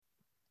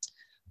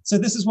So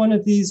this is one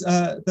of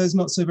those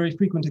not so very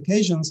frequent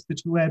occasions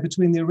where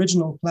between the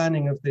original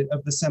planning of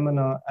the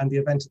seminar and the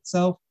event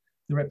itself,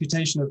 the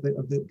reputation of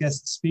the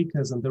guest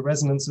speakers and the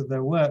resonance of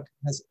their work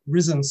has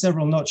risen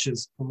several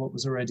notches from what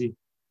was already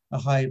a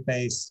high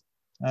base.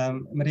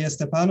 Maria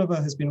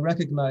Stepanova has been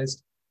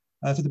recognized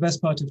for the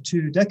best part of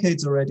 2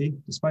 decades already,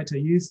 despite her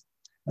youth,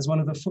 as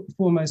one of the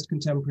foremost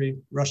contemporary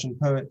Russian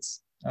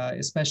poets,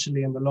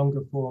 especially in the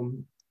longer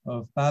form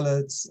of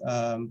ballads,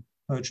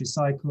 poetry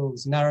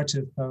cycles,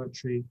 narrative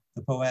poetry,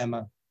 the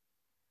poema.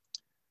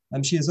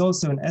 She is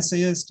also an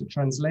essayist, a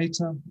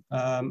translator,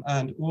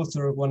 and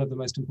author of one of the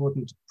most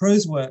important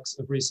prose works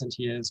of recent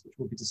years, which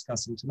we'll be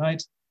discussing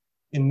tonight,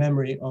 In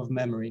Memory of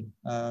Memory,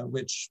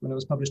 which, when it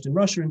was published in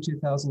Russia in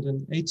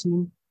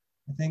 2018,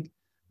 I think,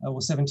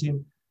 or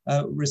 17,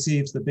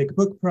 received the Big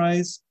Book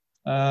Prize,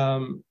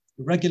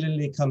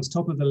 regularly comes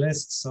top of the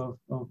lists of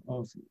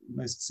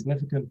most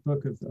significant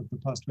book of the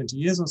past 20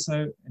 years or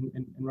so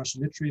in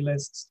Russian literary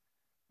lists,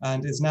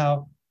 and is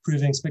now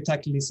proving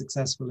spectacularly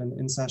successful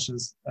in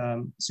Sasha's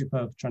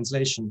superb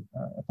translation.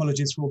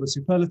 Apologies for all the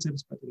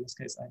superlatives, but in this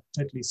case, I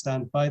totally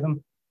stand by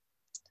them.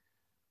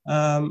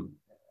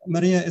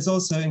 Maria is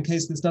also, in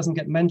case this doesn't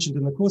get mentioned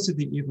in the course of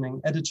the evening,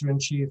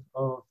 editor-in-chief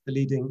of the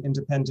leading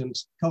independent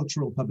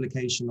cultural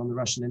publication on the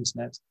Russian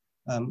internet,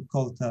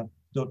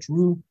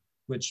 kolta.ru,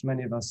 which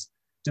many of us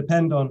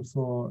depend on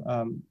for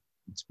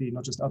to be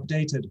not just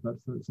updated, but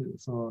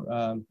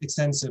for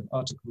extensive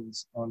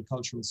articles on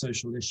cultural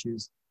social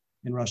issues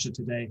in Russia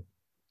today.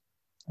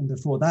 And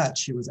before that,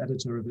 she was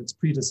editor of its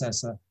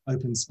predecessor,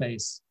 Open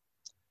Space.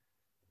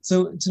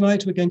 So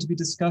tonight we're going to be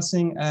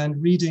discussing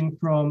and reading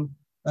from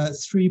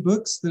 3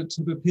 books that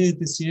have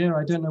appeared this year.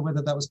 I don't know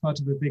whether that was part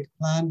of a big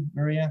plan,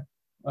 Maria,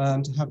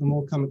 to have them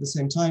all come at the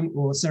same time,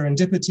 or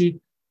serendipity,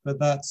 but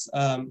that's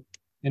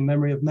In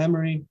Memory of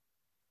Memory,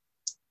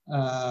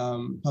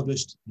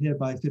 published here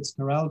by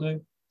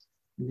Fitzcarraldo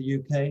in the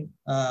UK.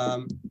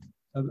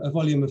 A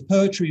volume of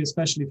poetry,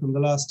 especially from the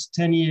last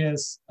 10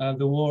 years,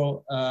 the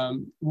War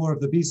of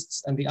the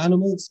Beasts and the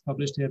Animals,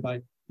 published here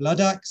by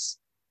Bloodaxe.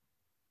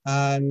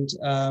 And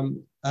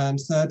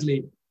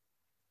thirdly,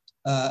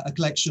 a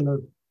collection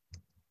of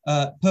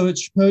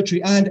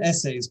poetry and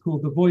essays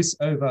called The Voice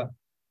Over,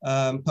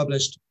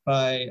 published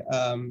by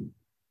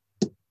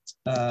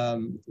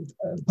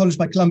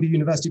Columbia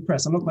University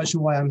Press. I'm not quite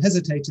sure why I'm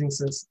hesitating,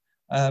 since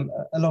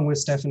along with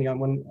Stephanie, I'm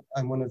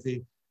one of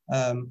the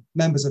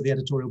members of the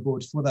editorial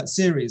board for that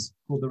series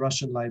called The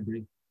Russian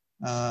Library,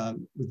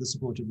 with the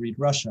support of Read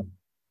Russia.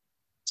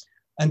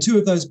 And 2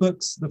 of those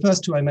books, the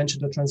first 2 I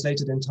mentioned, are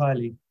translated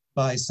entirely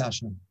by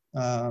Sasha,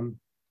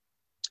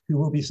 who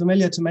will be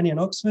familiar to many in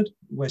Oxford,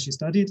 where she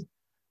studied,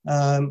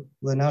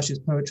 where now she's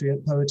poet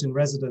in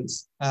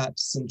residence at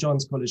St.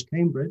 John's College,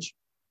 Cambridge.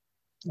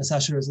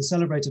 Sasha is a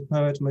celebrated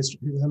poet.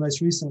 Her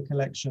most recent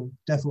collection,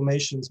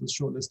 Deformations, was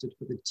shortlisted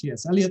for the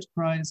T.S. Eliot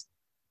Prize.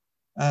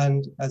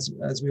 And as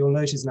we all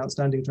know, she's an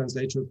outstanding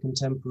translator of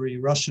contemporary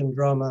Russian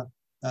drama,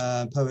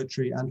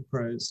 poetry, and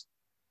prose,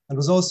 and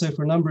was also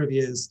for a number of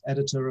years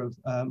editor of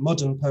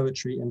modern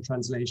poetry in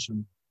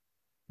translation.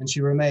 And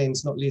she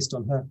remains, not least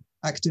on her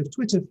active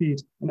Twitter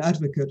feed, an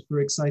advocate for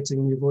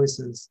exciting new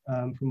voices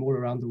from all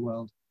around the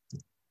world,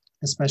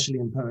 especially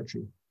in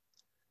poetry.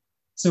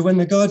 So when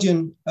The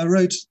Guardian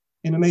wrote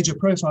in a major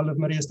profile of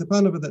Maria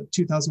Stepanova that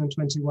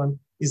 2021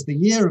 is the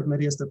year of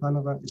Maria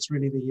Stepanova, it's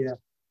really the year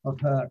of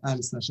her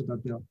and Sasha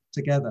Dugdale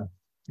together.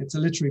 It's a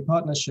literary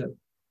partnership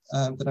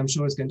that I'm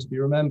sure is going to be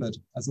remembered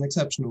as an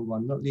exceptional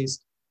one, not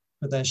least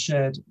for their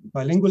shared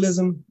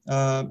bilingualism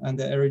and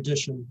their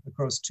erudition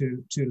across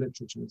two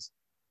literatures.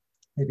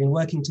 They've been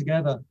working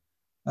together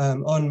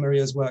on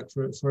Maria's work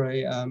for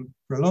a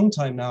long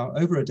time now,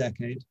 over a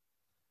decade.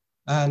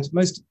 And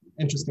most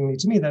interestingly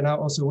to me, they're now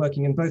also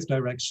working in both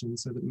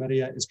directions, so that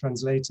Maria is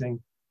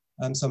translating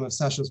some of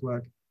Sasha's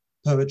work,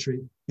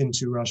 poetry,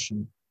 into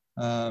Russian.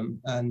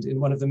 And in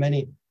one of the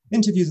many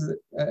interviews,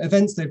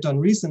 events they've done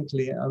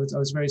recently, I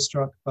was very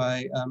struck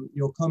by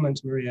your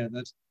comment, Maria,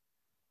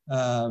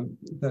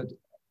 that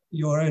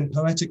your own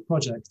poetic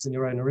projects in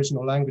your own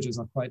original languages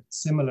are quite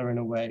similar in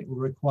a way, or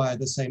require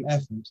the same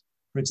effort.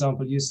 For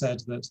example, you said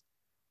that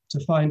to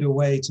find a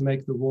way to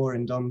make the war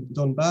in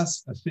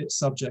Donbass a fit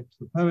subject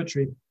for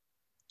poetry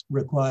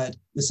required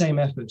the same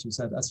effort, you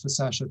said, as for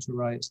Sasha to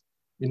write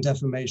in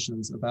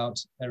Deformations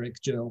about Eric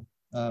Gill,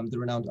 the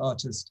renowned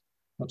artist,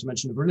 not to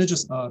mention of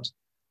religious art,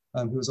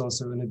 who was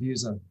also an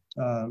abuser,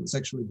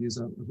 sexual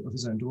abuser of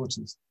his own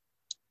daughters.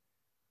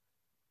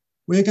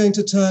 We're going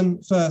to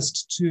turn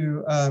first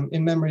to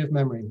In Memory of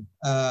Memory,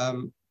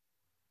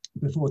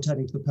 before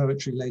turning to the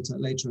poetry later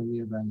in the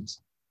event.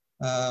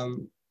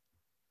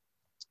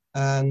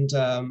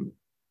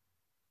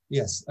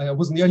 Yes, I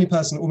wasn't the only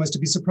person almost to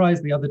be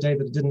surprised the other day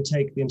that it didn't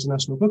take the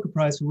International Booker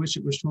Prize, for which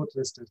it was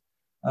shortlisted.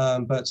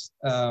 But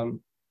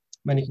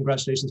many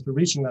congratulations for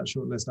reaching that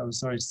shortlist. I was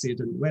sorry to see it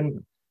didn't win.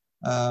 But,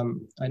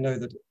 I know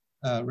that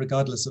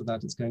regardless of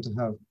that, it's going to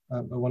have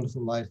a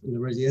wonderful life, and it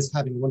really is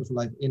having a wonderful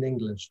life in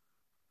English.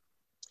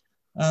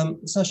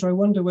 Sasha, I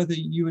wonder whether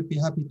you would be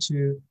happy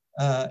to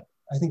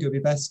I think it would be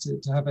best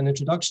to have an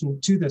introduction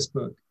to this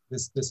book,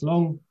 this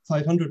long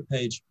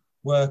 500-page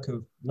work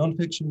of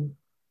nonfiction,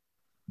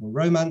 or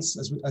romance,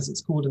 as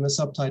it's called in the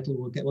subtitle.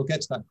 We'll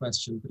get to that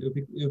question, but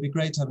it would be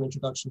great to have an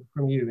introduction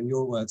from you in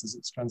your words as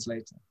its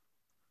translator.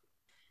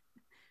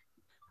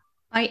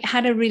 I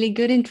had a really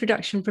good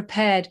introduction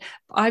prepared.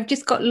 I've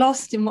just got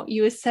lost in what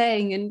you were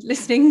saying and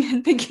listening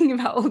and thinking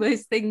about all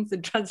those things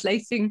and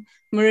translating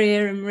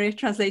Maria and Maria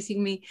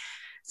translating me.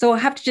 So I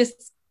have to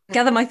just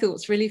gather my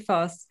thoughts really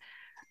fast.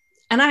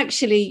 And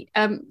actually,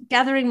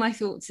 gathering my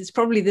thoughts is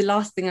probably the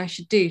last thing I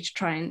should do to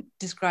try and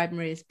describe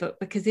Maria's book,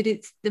 because it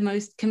is the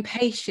most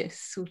capacious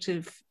sort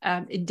of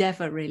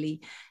endeavor,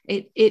 really.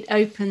 It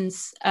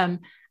opens,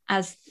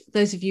 as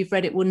those of you who've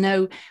read it will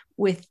know,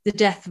 with the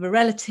death of a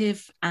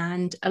relative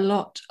and a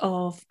lot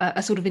of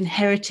a sort of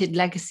inherited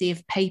legacy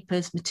of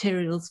papers,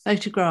 materials,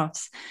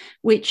 photographs,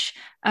 which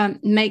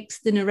makes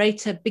the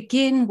narrator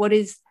begin what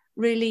is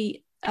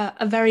really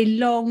a very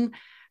long,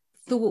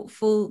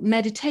 thoughtful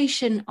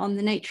meditation on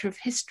the nature of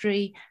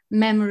history,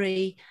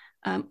 memory,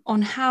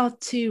 on how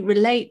to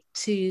relate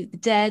to the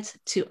dead,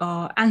 to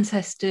our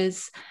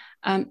ancestors,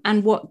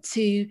 and what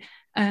to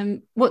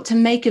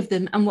make of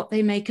them and what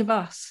they make of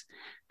us.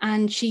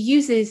 And she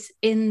uses,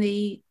 in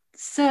the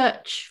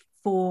search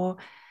for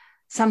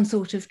some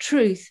sort of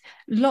truth,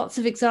 lots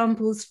of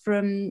examples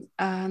from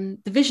the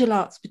visual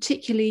arts,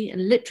 particularly,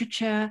 and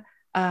literature,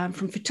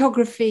 from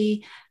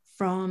photography,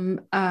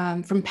 from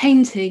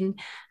painting,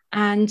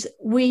 and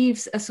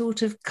weaves a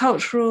sort of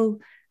cultural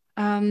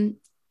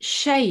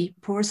shape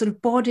or a sort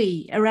of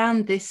body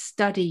around this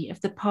study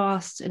of the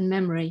past and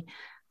memory.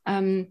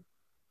 And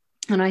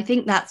I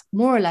think that's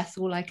more or less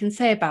all I can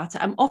say about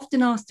it. I'm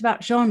often asked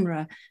about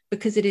genre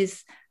because it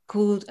is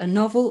called a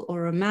novel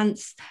or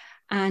romance.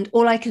 And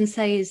all I can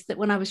say is that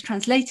when I was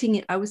translating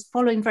it, I was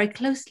following very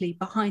closely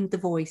behind the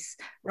voice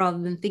rather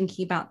than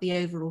thinking about the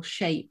overall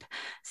shape.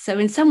 So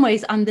in some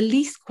ways, I'm the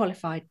least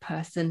qualified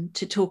person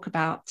to talk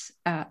about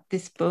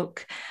this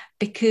book,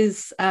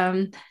 because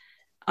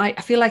I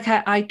feel like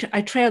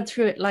I trailed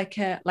through it like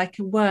a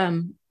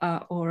worm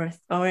or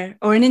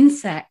an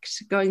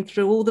insect, going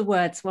through all the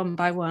words one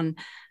by one.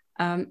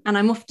 And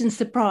I'm often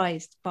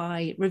surprised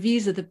by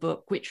reviews of the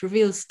book, which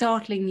reveals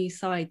startling new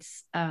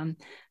sides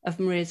of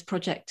Maria's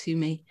project to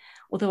me,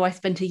 although I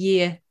spent a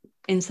year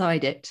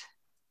inside it.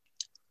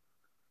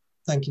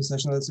 Thank you,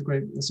 Sasha. That's a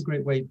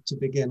great way to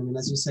begin. I mean,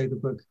 as you say, the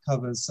book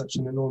covers such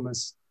an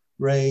enormous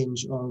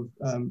range of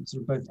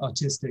sort of both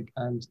artistic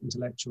and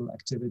intellectual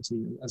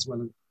activity, as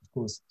well as, of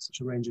course,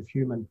 such a range of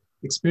human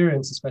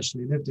experience,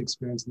 especially lived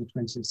experience in the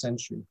 20th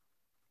century.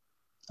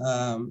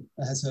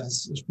 Has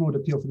a broad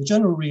appeal for the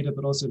general reader,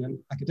 but also in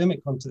an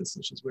academic context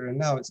such as we're in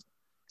now, it's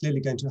clearly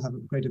going to have a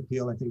great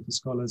appeal, I think, for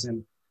scholars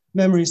in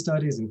memory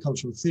studies, in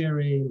cultural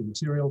theory,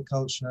 material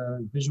culture,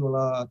 visual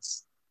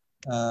arts,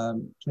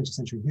 20th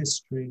century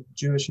history,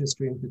 Jewish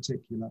history in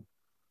particular,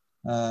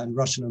 and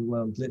Russian and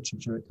world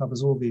literature. It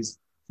covers all these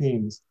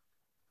themes.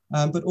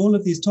 But all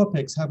of these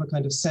topics have a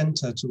kind of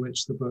center to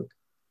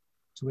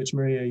which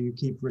Maria, you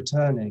keep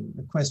returning,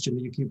 a question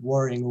that you keep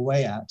worrying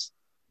away at.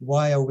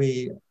 Why are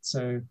we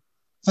so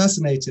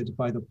fascinated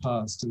by the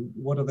past, and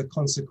what are the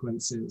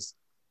consequences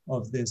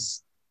of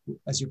this,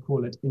 as you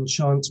call it,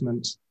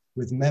 enchantment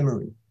with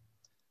memory?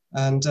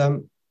 And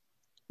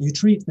you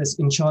treat this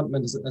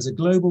enchantment as a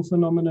global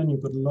phenomenon.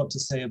 You've got a lot to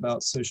say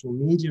about social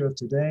media of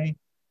today.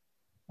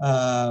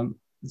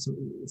 It's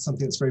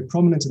something that's very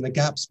prominent in the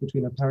gaps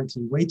between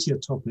apparently weightier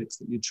topics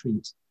that you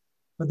treat.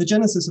 But the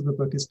genesis of the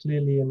book is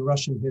clearly in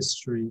Russian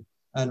history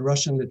and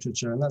Russian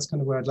literature, and that's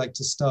kind of where I'd like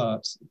to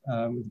start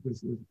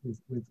with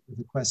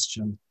a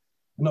question,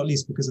 and not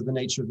least because of the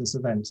nature of this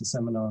event, a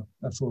seminar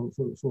for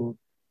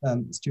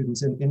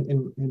students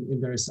in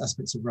various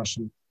aspects of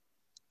Russian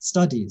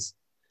studies.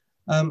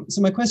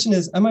 So my question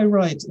is: am I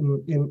right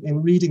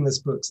in reading this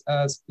book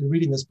as,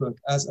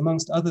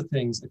 amongst other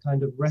things, a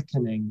kind of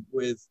reckoning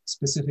with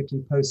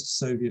specifically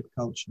post-Soviet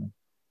culture,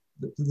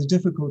 the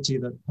difficulty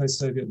that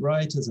post-Soviet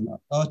writers and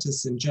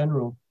artists in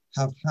general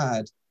have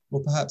had,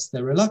 or perhaps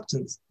the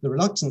reluctance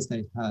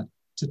they've had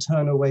to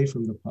turn away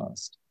from the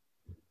past?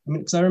 I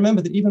mean, because I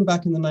remember that even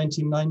back in the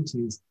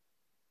 1990s,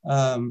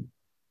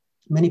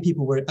 many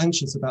people were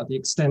anxious about the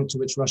extent to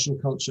which Russian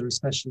culture,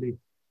 especially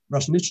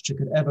Russian literature,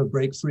 could ever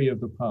break free of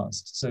the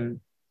past. So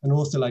an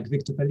author like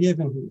Viktor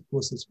Pelyevin, who of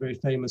course is very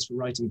famous for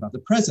writing about the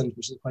present,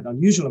 which is quite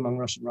unusual among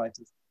Russian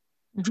writers,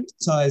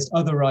 criticized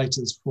other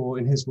writers for,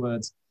 in his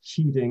words,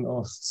 feeding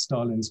off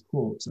Stalin's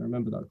corpse. I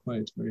remember that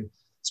quote very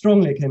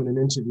strongly. It came in an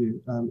interview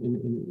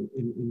in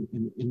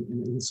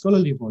a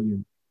scholarly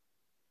volume.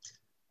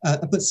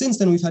 But since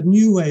then, we've had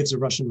new waves of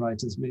Russian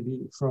writers, maybe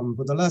from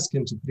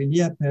Vodolaskin to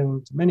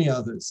Prilyepin to many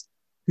others,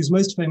 whose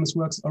most famous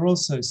works are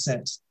also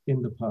set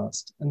in the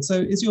past. And so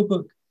is your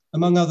book,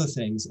 among other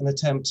things, an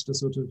attempt to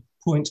sort of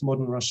point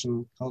modern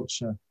Russian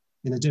culture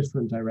in a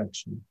different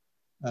direction?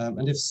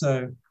 And if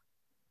so,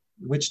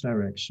 which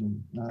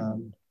direction?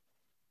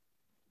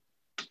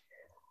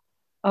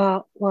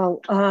 First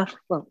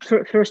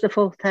of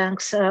all,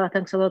 thanks a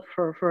lot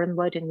for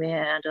inviting me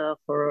and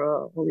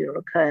for all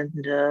your kind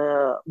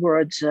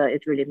words.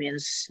 It really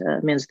means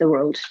the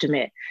world to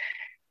me.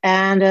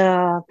 And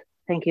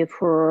thank you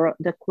for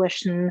the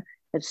question.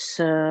 It's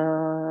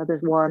the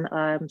one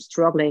I'm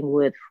struggling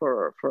with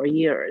for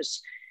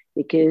years,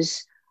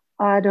 because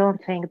I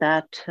don't think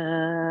that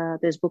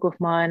this book of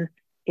mine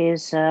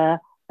is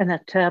an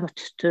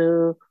attempt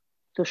to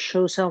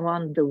show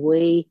someone the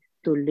way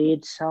to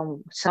lead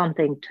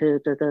something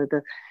to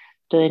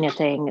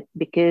anything,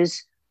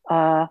 because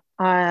I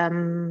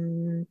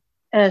am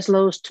as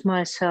lost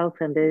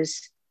myself in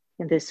this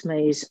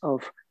maze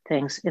of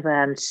things,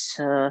 events,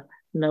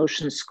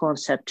 notions,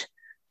 concept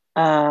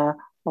of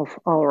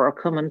our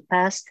common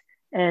past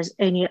as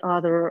any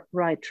other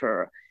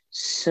writer.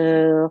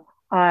 So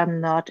I'm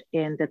not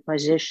in the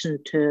position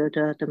to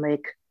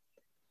make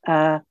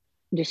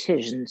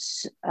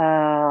decisions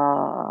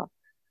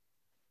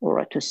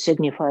or to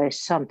signify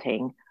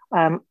something.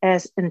 I'm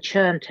as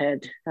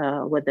enchanted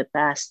with the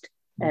past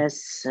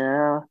as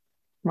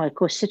my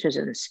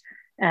co-citizens.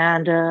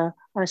 And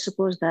I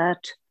suppose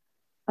that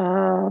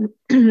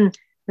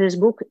this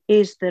book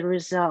is the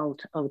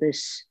result of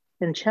this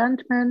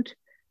enchantment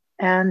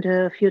and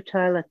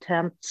futile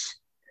attempts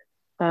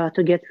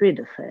to get rid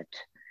of it.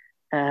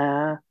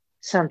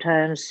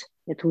 Sometimes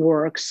it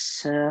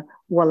works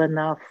well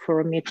enough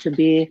for me to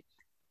be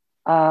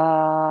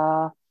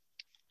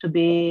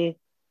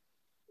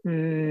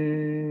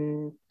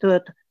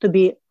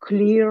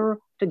clear,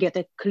 to get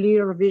a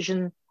clear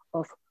vision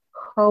of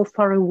how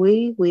far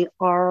away we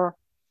are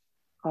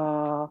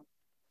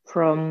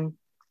from,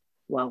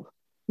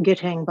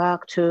 getting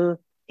back to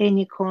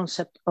any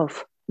concept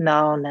of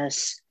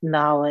nowness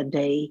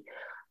nowadays,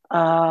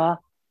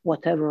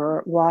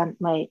 whatever one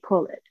may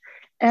call it.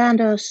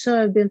 And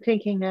so I've been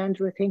thinking and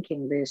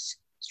rethinking this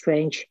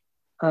strange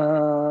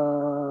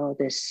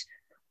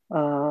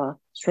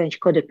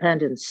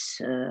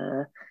codependence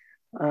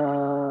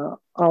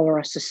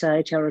our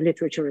society, our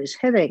literature is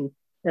having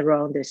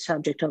around this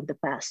subject of the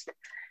past.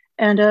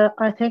 And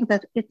I think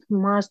that it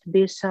must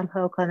be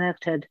somehow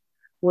connected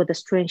with the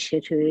strange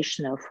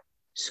situation of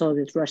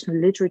Soviet Russian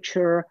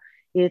literature.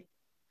 It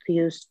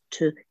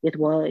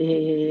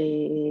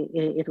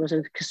was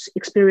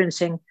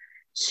experiencing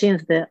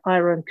since the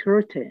Iron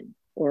Curtain,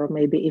 or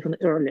maybe even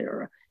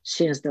earlier,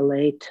 since the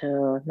late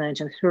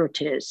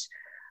 1930s,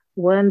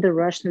 when the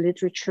Russian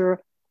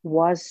literature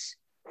was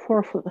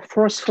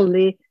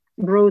forcefully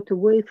brought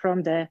away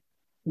from the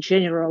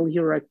general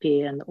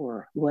European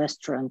or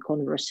Western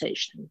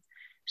conversation.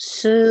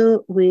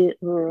 So we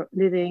were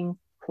living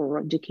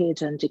for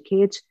decades and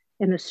decades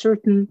in a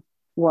certain,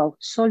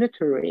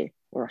 solitary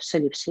or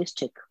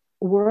solipsistic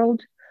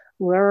world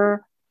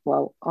where,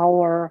 we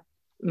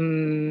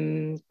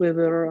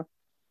were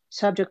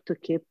subject to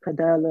keep a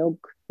dialogue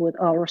with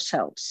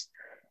ourselves.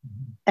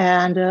 Mm-hmm.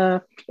 And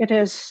it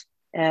is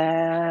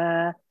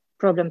a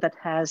problem that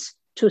has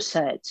two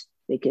sides,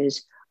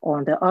 because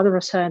on the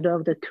other side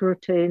of the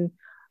curtain,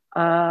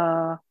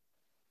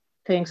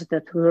 things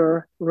that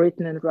were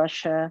written in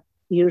Russia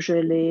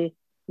usually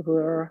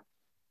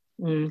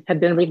had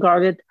been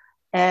regarded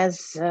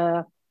as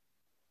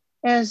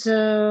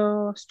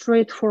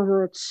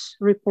straightforward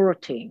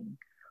reporting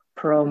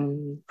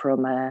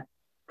from a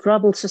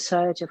troubled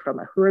society, from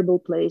a horrible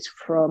place,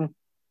 from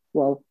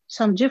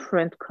some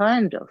different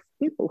kind of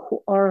people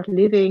who are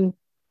living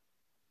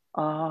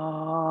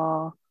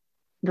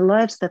the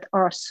lives that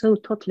are so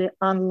totally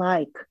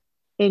unlike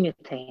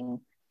anything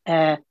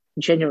a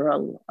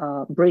general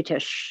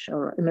British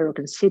or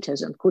American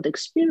citizen could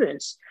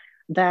experience,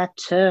 that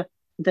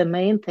the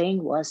main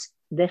thing was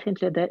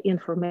definitely the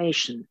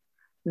information,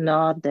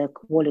 not the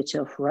quality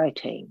of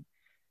writing.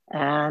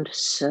 And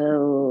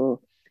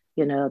so,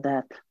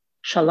 that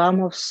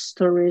Shalamov's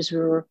stories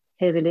were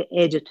heavily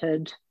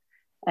edited.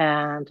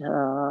 And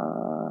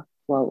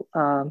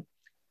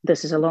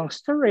this is a long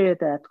story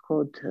that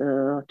could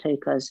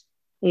take us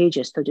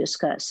ages to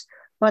discuss.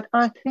 But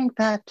I think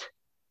that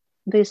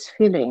this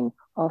feeling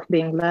of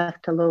being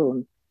left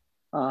alone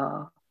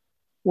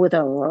with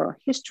our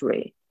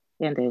history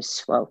in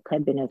this,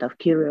 cabinet of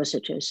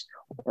curiosities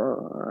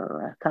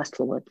or a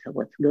castle with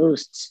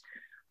ghosts,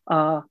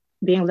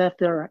 being left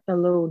there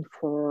alone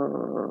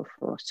for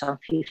some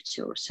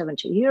 50 or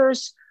 70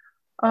 years,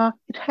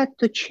 it had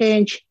to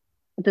change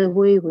the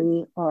way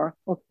we are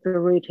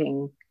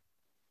operating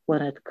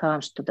when it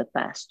comes to the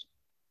past.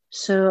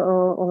 So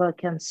all I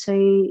can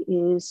say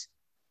is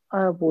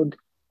I would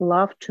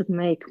love to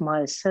make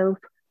myself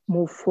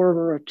move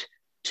forward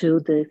to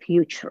the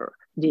future,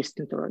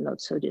 distant or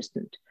not so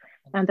distant.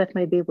 And that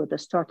may be with the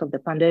start of the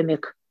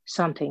pandemic,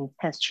 something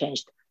has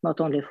changed, not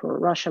only for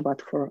Russia,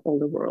 but for all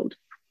the world.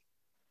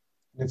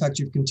 In fact,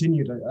 you've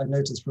continued, I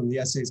noticed from the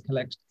essays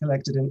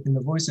collected in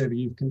the voiceover,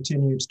 you've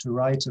continued to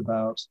write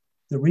about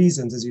the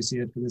reasons, as you see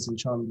it, for this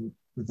enchantment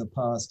with the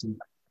past. And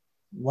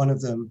one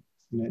of them,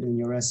 in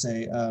your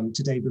essay,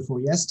 Today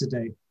Before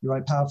Yesterday, you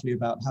write powerfully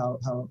about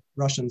how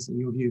Russians, in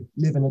your view,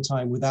 live in a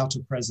time without a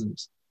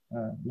present.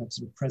 in a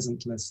sort of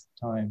presentless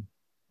time.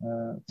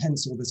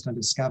 Hence all this kind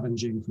of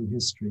scavenging from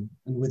history,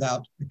 and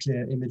without a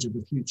clear image of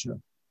the future,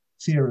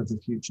 fear of the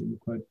future, you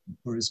quote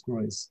Boris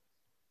Groys.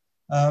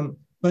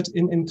 But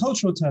in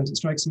cultural terms, it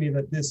strikes me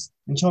that this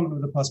enchantment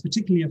of the past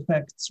particularly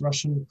affects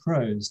Russian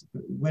prose.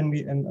 But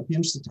and I'd be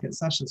interested to get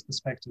Sasha's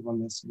perspective on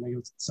this. You know,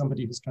 you're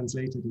somebody who's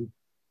translated, and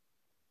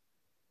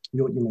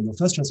your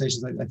first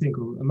translations, I think,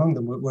 among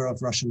them were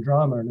of Russian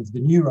drama, and of the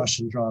new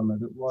Russian drama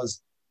that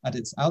was, at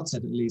its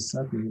outset at least,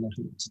 certainly, and I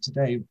think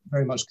today,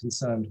 very much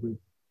concerned with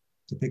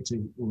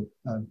depicting or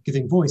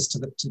giving voice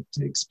to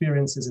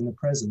experiences in the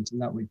present,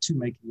 and that way too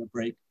making a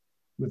break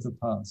with the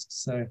past.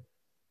 So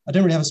I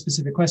don't really have a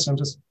specific question. I'm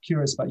just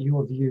curious about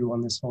your view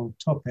on this whole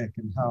topic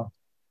and how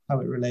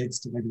it relates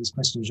to maybe this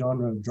question of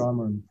genre of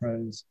drama and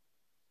prose.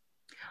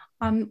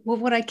 Well,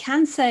 what I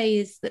can say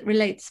is that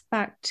relates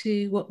back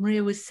to what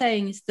Maria was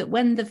saying, is that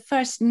when the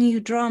first new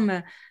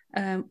drama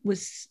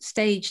was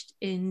staged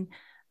in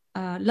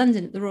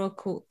London at the Royal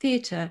Court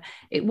Theatre,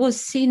 it was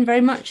seen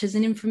very much as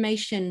an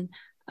information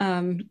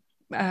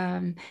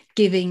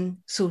giving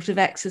sort of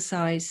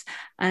exercise.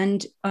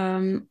 And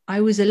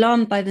I was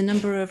alarmed by the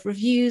number of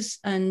reviews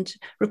and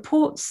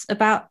reports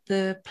about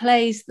the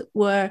plays that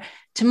were,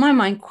 to my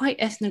mind, quite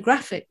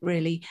ethnographic,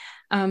 really.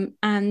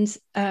 And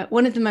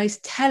one of the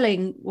most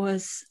telling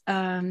was,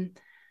 I'm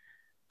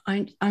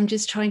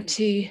just trying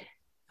to,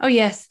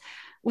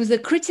 was a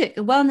critic,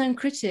 a well-known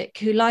critic,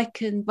 who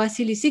likened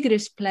Vasily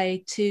Sigurev's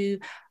play to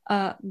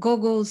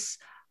Gogol's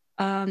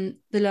The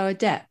Lower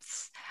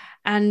Depths.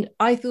 And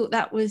I thought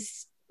that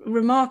was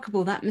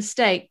remarkable, that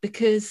mistake,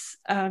 because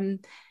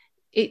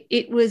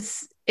it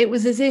was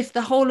as if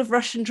the whole of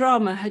Russian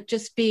drama had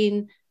just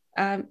been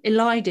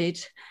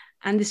elided,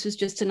 and this was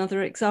just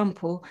another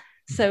example.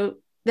 So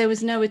there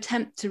was no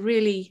attempt to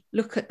really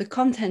look at the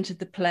content of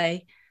the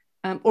play,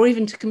 or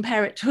even to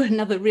compare it to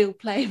another real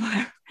play.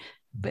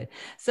 But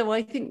so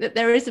I think that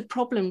there is a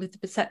problem with the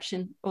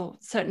perception, or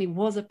certainly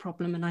was a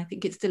problem, and I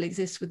think it still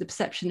exists, with the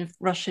perception of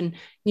Russian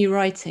new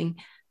writing.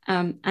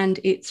 And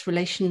its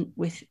relation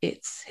with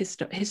its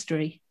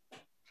history.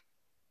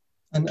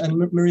 And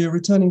Maria,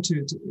 returning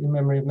to In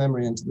Memory of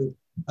Memory and to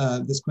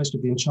this question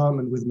of the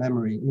enchantment with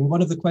memory, I mean,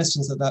 one of the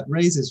questions that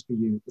raises for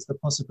you is the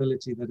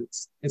possibility that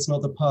it's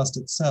not the past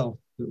itself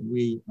that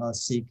we are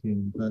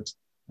seeking, but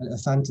a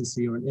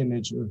fantasy or an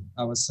image of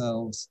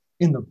ourselves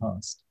in the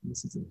past.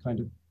 This is a kind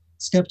of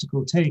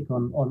skeptical take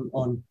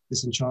on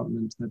this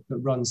enchantment that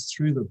runs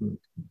through the book.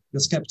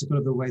 You're skeptical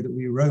of the way that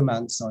we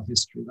romance our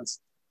history.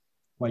 That's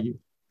why you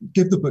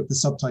give the book the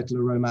subtitle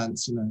of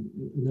romance, you know,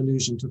 in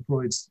allusion to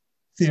Freud's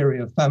theory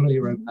of family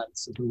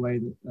romance, of the way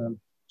that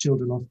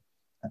children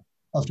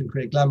often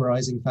create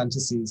glamorizing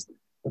fantasies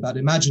about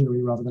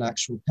imaginary rather than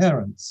actual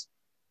parents,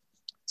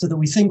 so that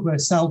we think we're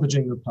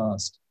salvaging the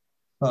past,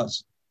 but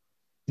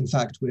in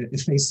fact we're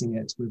effacing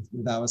it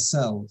with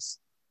ourselves.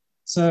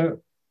 So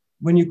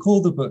when you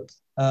call the book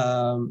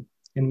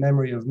In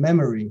Memory of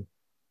Memory,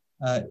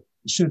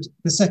 should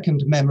the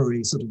second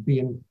memory sort of be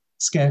in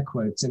scare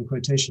quotes, in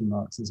quotation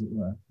marks, as it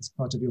were, as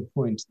part of your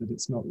point that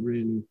it's not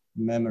really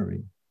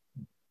memory?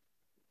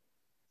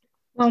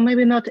 Well,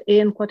 maybe not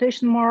in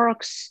quotation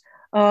marks.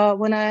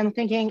 When I'm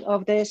thinking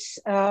of this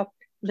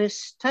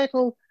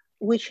title,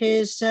 which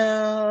is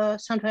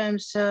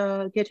sometimes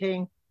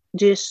getting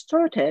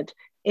distorted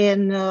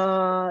in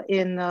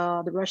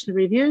the Russian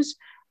reviews,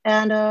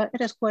 and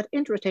it is quite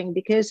interesting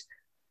because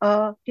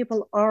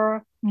people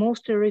are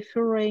mostly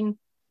referring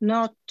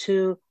not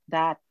to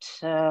that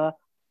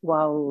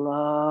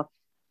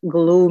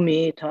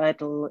gloomy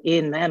title,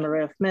 In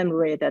Memory of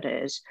Memory, that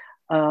is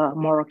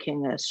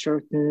marking a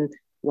certain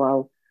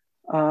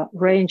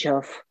range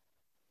of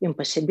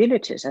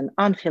impossibilities, an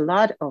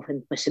enfilade of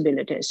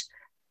impossibilities,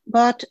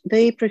 but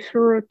they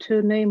prefer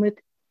to name it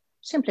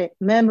simply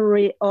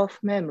Memory of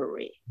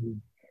Memory,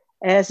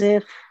 as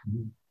if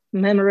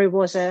memory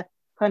was a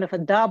kind of a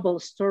double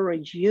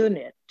storage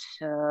unit,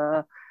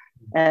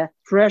 a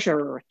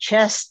treasure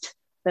chest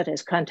that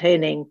is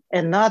containing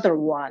another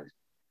one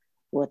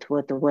with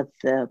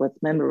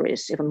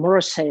memories even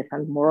more safe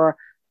and more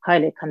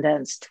highly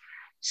condensed.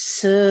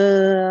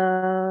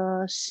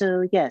 So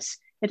yes,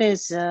 it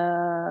is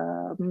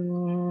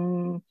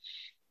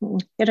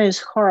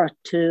hard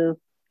to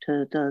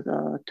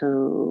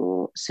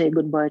say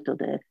goodbye to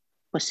the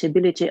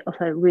possibility of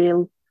a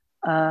real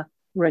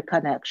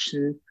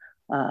reconnection,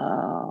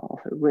 of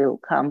a real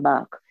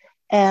comeback,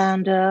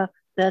 and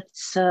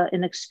that's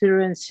an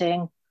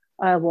experiencing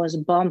I was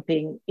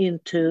bumping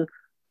into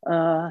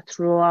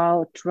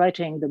throughout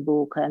writing the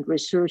book and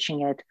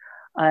researching it.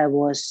 I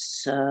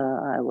was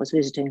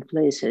visiting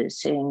places,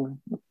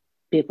 seeing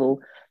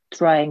people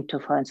trying to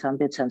find some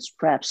bits and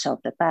scraps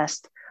of the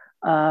past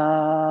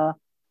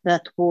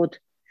that would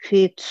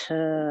fit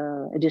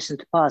a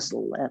decent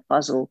puzzle, a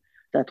puzzle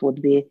that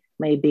would be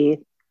maybe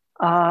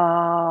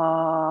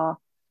not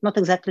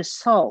exactly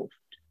solved,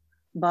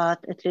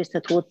 but at least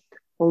it would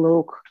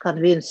look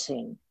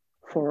convincing,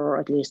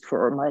 at least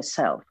for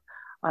myself.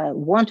 I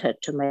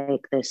wanted to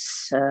make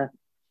this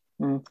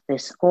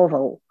this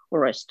oval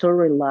or a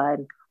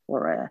storyline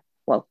or a,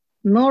 well,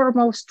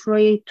 normal,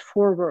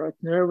 straightforward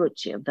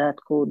narrative that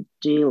could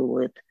deal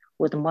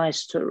with my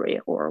story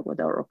or with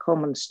our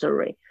common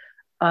story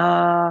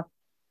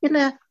in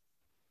a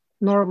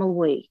normal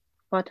way.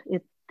 But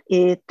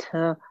it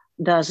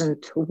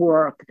doesn't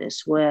work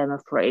this way, I'm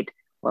afraid.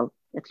 Well,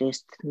 at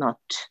least not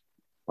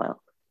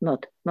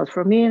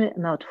for me,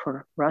 not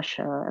for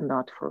Russia, and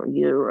not for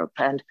Europe.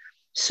 And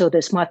so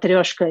this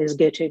matryoshka is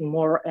getting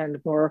more and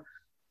more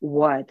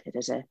wide. It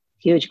is a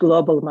huge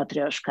global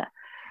matryoshka.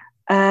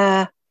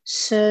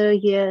 So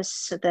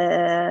yes,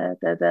 the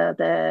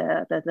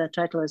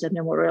title is a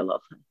memorial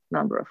of a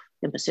number of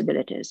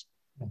impossibilities.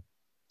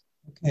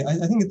 Okay,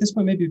 I think at this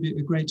point maybe it'd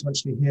be great to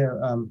actually hear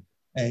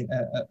a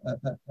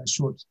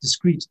short,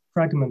 discrete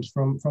fragment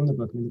from the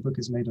book. I mean, the book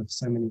is made of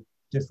so many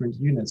different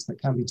units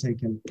that can be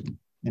taken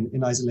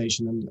in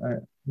isolation, and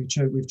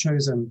we've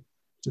chosen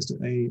just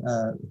I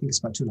think it's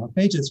about 2.5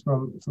 pages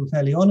from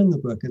fairly on in the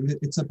book, and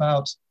it's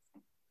about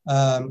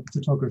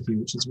photography,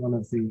 which is one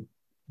of the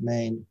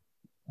main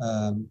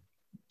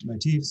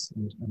motifs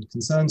and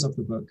concerns of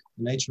the book,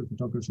 the nature of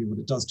photography, what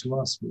it does to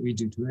us, what we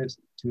do to it,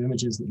 to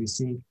images that we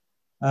see.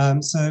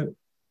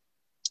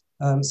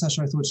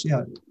 Sasha, I thought,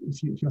 yeah,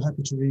 if you're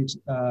happy to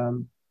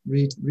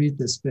read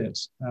this bit,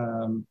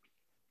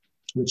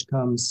 which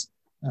comes,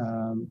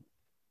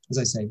 as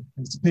I say,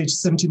 it's page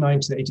 79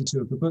 to 82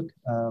 of the book,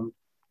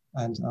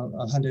 and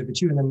I'll hand over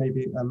to you, and then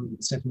maybe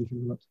Stephanie, if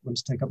you want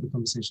to take up the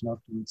conversation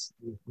afterwards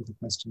with a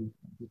question,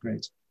 that'd be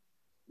great.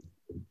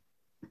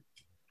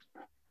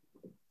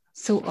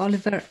 So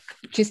Oliver,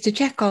 just to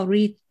check, I'll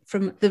read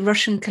from The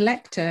Russian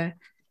Collector,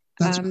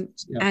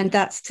 and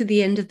that's to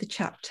the end of the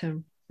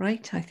chapter,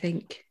 right? I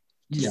think.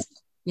 Yeah.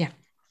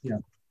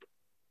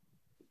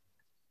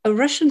 A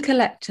Russian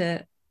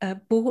collector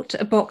bought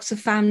a box of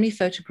family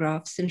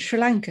photographs in Sri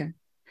Lanka.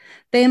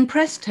 They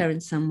impressed her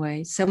in some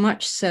way, so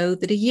much so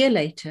that a year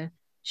later,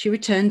 she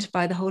returned to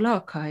buy the whole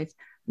archive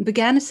and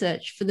began a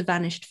search for the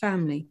vanished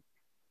family.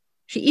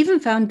 She even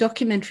found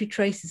documentary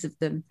traces of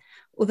them,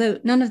 although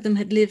none of them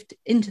had lived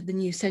into the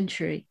new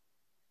century.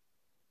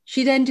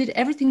 She then did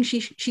everything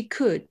she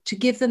could to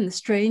give them the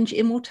strange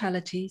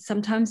immortality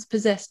sometimes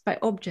possessed by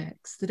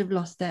objects that have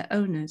lost their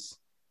owners.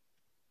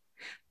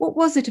 What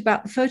was it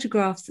about the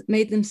photographs that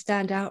made them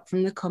stand out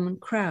from the common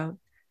crowd?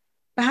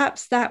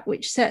 Perhaps that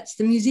which sets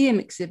the museum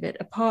exhibit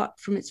apart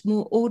from its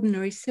more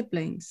ordinary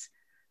siblings,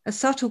 a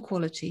subtle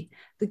quality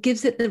that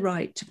gives it the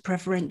right to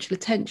preferential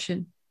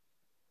attention.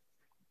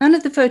 None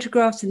of the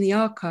photographs in the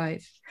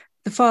archive,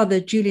 the father,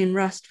 Julian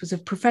Rust, was a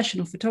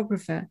professional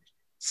photographer,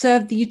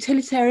 served the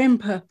utilitarian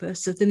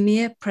purpose of the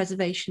mere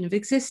preservation of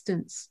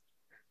existence.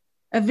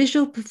 A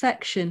visual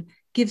perfection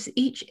gives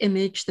each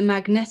image the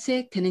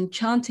magnetic and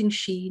enchanting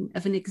sheen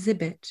of an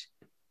exhibit.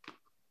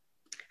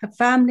 A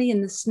family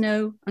in the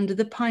snow under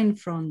the pine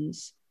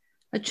fronds,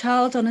 a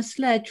child on a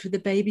sledge with a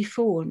baby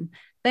fawn,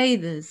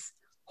 bathers,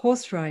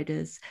 horse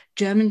riders,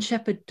 German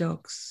shepherd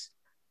dogs.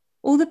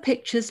 All the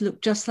pictures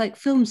look just like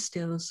film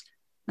stills,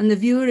 and the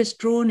viewer is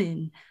drawn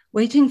in,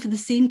 waiting for the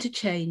scene to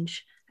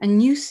change and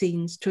new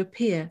scenes to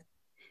appear.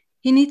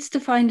 He needs to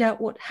find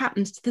out what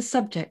happens to the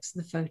subjects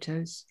of the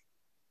photos.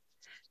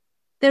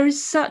 There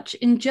is such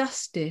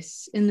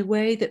injustice in the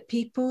way that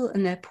people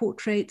and their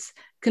portraits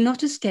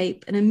cannot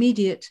escape an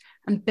immediate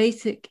and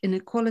basic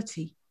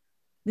inequality,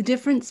 the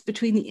difference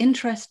between the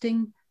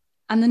interesting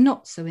and the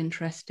not so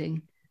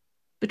interesting,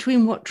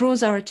 between what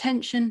draws our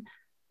attention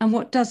and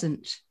what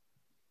doesn't.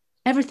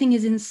 Everything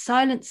is in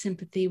silent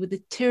sympathy with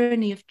the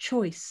tyranny of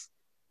choice,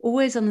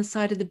 always on the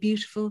side of the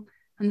beautiful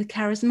and the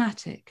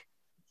charismatic,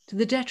 to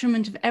the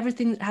detriment of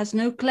everything that has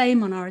no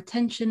claim on our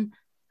attention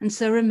and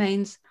so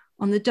remains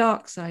on the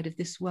dark side of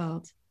this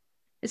world,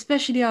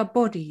 especially our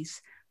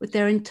bodies with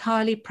their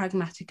entirely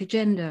pragmatic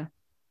agenda.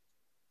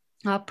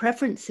 Our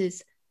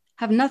preferences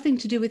have nothing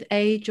to do with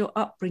age or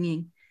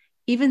upbringing.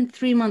 Even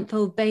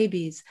 3-month-old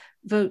babies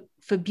vote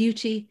for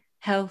beauty,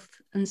 health,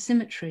 and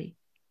symmetry.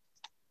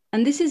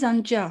 And this is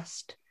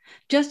unjust,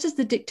 just as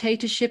the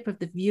dictatorship of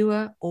the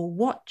viewer or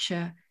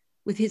watcher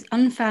with his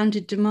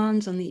unfounded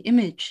demands on the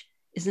image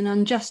is an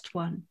unjust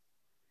one.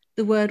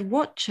 The word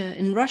watcher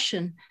in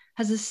Russian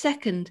has a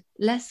second,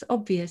 less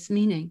obvious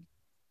meaning.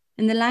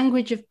 In the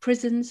language of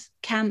prisons,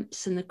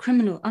 camps, and the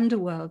criminal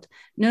underworld,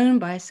 known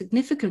by a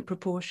significant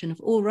proportion of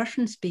all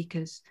Russian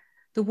speakers,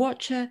 the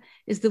watcher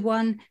is the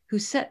one who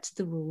sets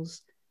the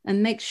rules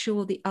and makes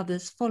sure the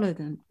others follow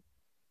them.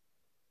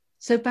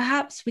 So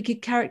perhaps we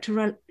could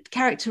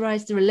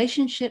characterize the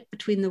relationship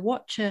between the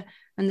watcher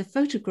and the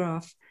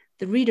photograph,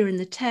 the reader in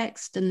the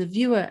text, and the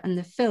viewer and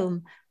the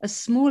film as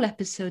small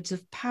episodes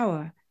of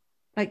power,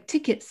 like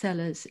ticket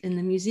sellers in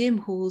the museum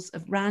halls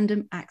of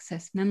random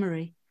access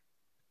memory.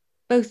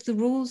 Both the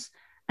rules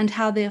and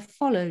how they are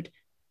followed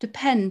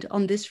depend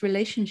on this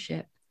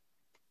relationship.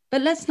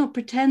 But let's not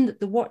pretend that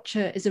the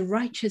watcher is a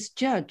righteous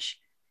judge.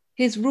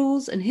 His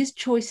rules and his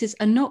choices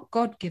are not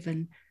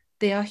God-given,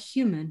 they are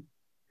human.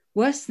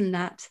 Worse than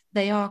that,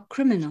 they are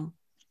criminal.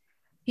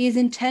 He is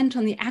intent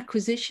on the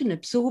acquisition,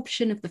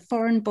 absorption of the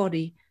foreign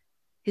body.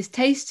 His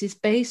taste is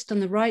based on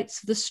the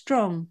rights of the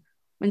strong,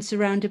 when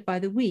surrounded by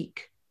the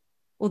weak,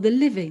 or the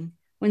living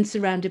when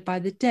surrounded by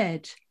the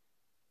dead,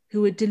 who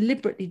were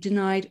deliberately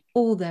denied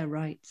all their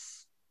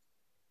rights.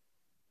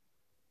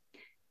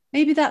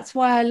 Maybe that's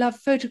why I love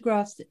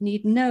photographs that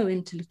need no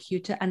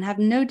interlocutor and have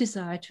no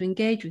desire to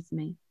engage with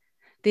me.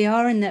 They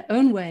are in their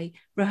own way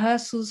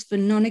rehearsals for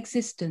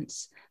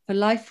non-existence, for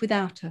life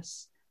without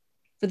us,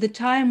 for the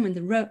time when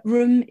the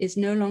room is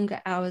no longer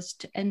ours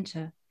to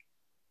enter.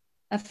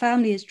 A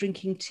family is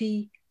drinking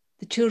tea,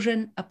 the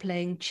children are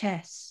playing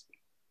chess.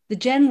 The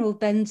general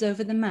bends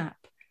over the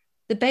map,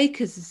 the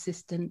baker's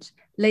assistant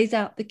lays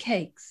out the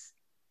cakes,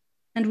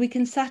 and we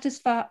can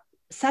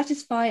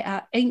satisfy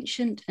our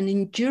ancient and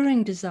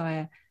enduring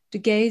desire to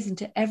gaze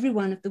into every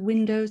one of the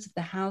windows of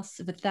the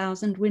house of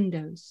 1,000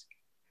 windows.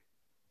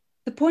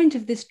 The point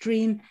of this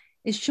dream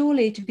is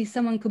surely to be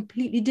someone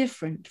completely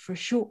different for a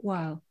short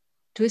while,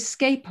 to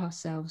escape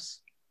ourselves.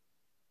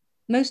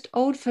 Most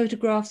old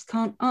photographs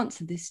can't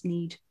answer this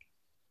need.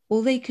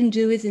 All they can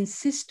do is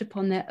insist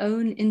upon their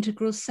own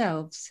integral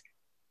selves.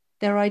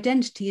 Their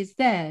identity is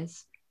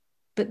theirs,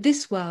 but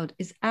this world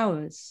is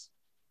ours.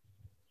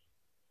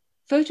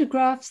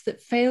 Photographs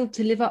that failed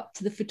to live up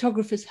to the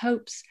photographer's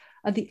hopes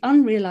are the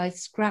unrealized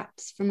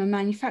scraps from a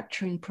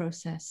manufacturing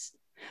process,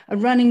 a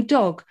running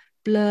dog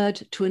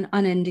blurred to an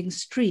unending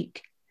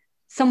streak,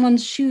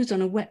 someone's shoes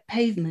on a wet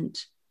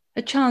pavement,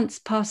 a chance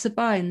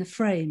passerby in the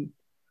frame.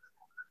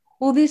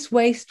 All this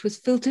waste was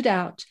filtered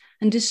out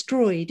and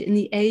destroyed in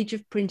the age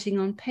of printing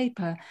on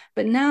paper,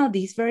 but now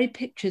these very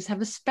pictures have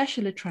a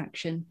special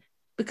attraction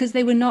because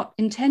they were not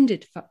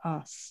intended for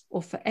us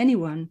or for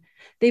anyone.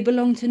 They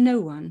belong to no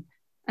one,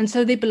 and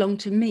so they belong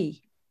to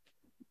me.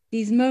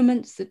 These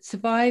moments that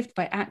survived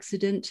by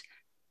accident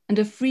and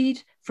are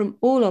freed from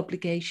all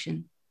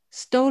obligation,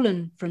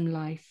 stolen from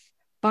life,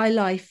 by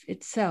life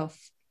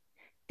itself.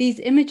 These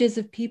images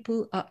of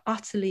people are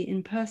utterly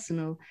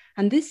impersonal,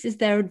 and this is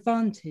their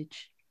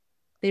advantage.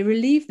 They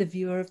relieve the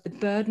viewer of the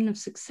burden of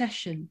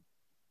succession,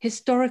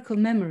 historical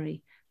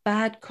memory,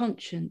 bad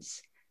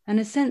conscience, and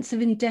a sense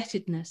of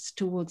indebtedness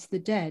towards the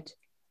dead.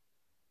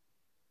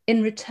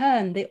 In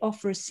return, they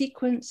offer a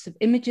sequence of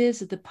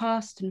images of the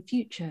past and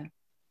future.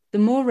 The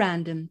more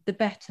random, the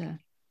better.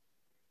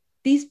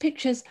 These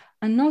pictures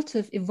are not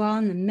of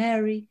Ivan and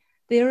Mary,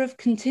 they are of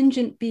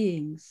contingent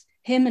beings,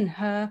 him and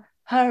her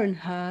and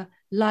her,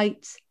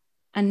 light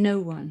and no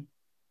one.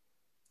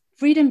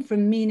 Freedom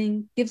from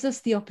meaning gives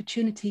us the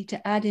opportunity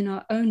to add in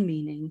our own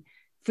meaning.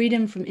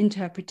 Freedom from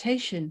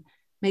interpretation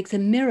makes a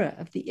mirror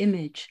of the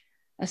image,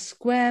 a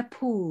square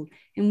pool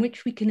in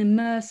which we can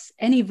immerse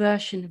any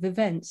version of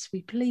events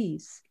we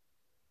please.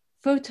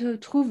 Photo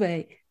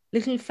trouvé,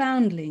 little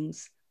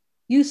foundlings,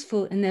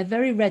 useful in their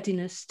very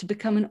readiness to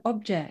become an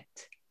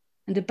object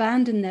and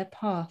abandon their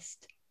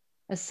past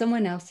as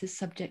someone else's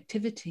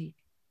subjectivity,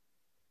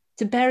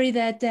 to bury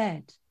their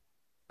dead,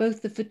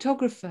 both the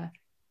photographer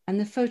and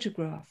the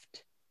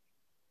photographed.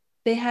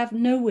 They have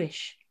no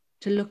wish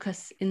to look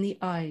us in the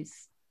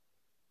eyes.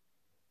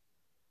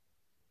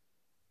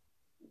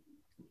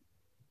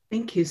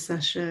 Thank you,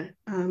 Sasha.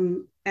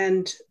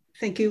 And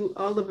thank you,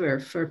 Oliver,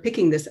 for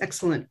picking this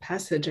excellent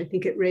passage. I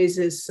think it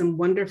raises some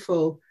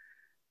wonderful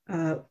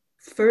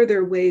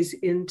further ways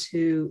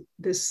into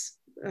this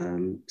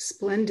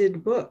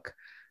splendid book.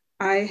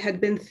 I had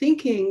been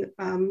thinking,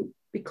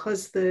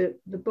 because the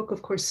book,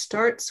 of course,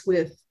 starts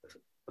with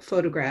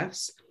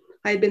photographs,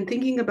 I had been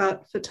thinking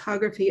about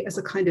photography as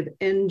a kind of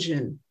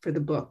engine for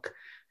the book,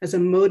 as a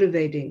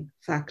motivating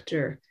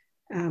factor.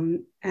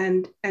 And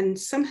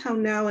somehow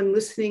now in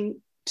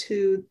listening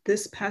to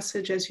this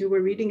passage as you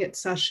were reading it,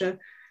 Sasha,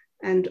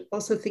 and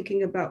also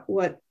thinking about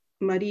what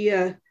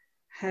Maria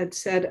had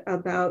said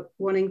about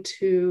wanting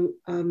to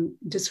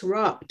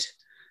disrupt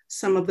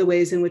some of the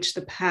ways in which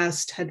the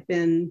past had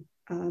been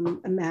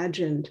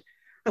imagined.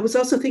 I was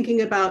also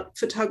thinking about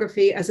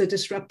photography as a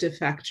disruptive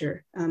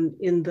factor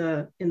in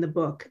the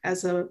book,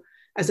 as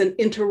an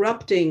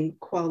interrupting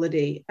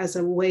quality, as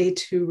a way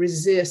to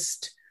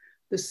resist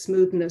the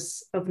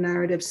smoothness of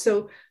narrative.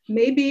 So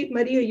maybe,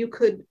 Maria, you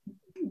could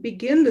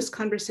begin this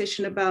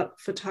conversation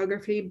about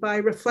photography by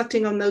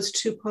reflecting on those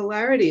two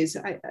polarities.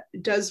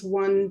 Does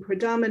one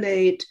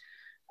predominate?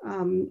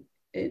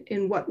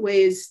 In what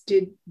ways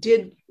did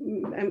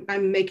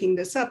I'm making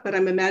this up, but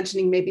I'm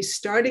imagining maybe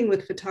starting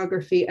with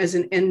photography as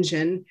an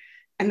engine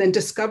and then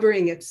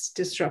discovering its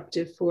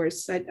disruptive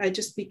force. I'd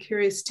just be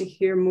curious to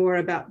hear more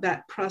about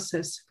that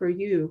process for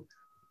you.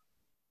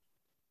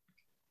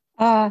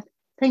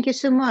 Thank you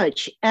so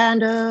much.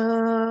 And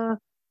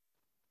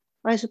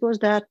I suppose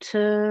that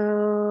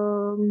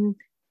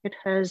it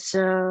has,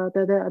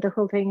 the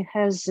whole thing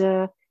has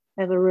a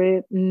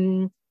very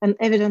an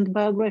evident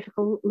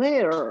biographical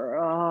layer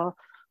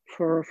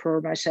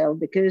for myself,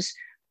 because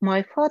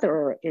my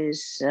father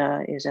is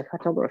a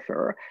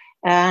photographer,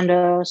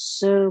 and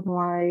so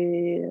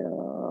my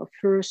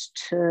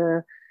first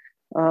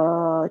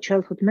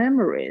childhood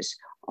memories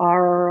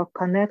are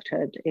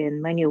connected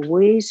in many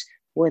ways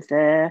with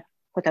the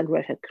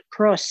photographic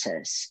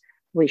process,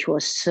 which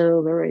was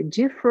so very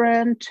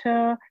different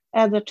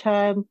at the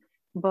time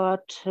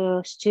but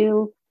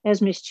still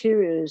as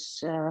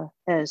mysterious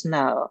as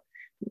now.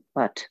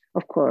 But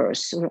of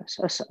course,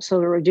 so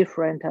very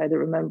different. I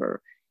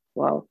remember,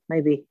 well,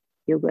 maybe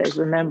you guys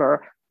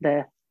remember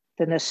the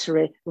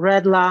necessary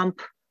red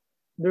lamp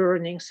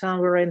burning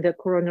somewhere in the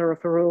corner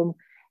of a room,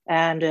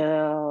 and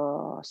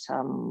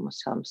some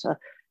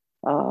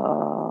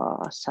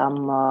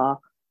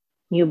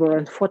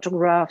newborn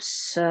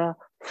photographs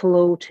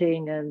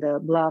floating in the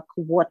black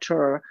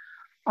water.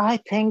 I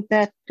think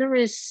that there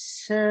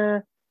is,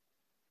 it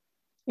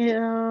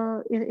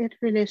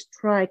really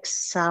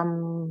strikes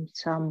some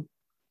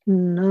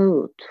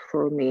note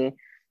for me,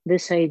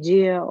 this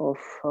idea of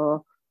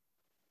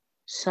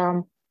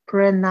some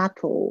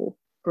prenatal,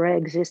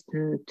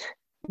 pre-existent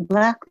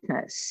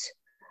blackness,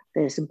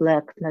 this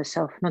blackness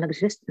of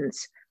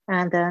non-existence,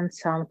 and then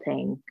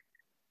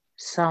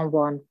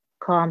someone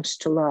comes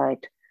to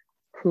light,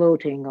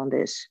 floating on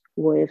these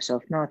waves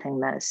of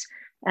nothingness.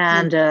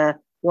 And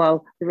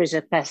well, there is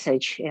a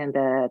passage in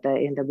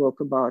the book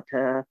about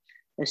a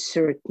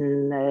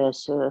certain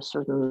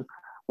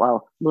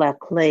well,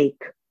 black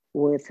lake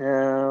with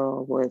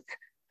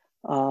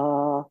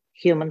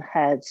human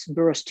heads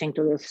bursting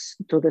to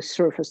the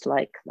surface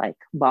like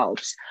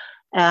bulbs.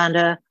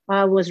 And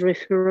I was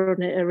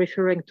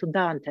referring to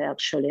Dante,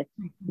 actually.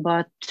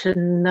 But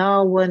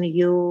now when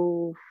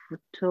you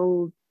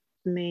told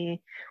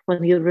me,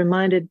 when you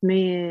reminded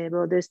me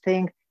about this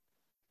thing,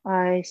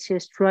 I see a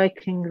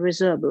striking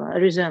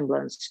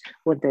resemblance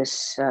with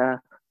this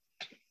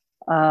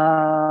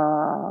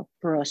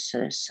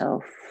process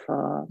of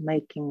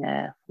making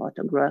a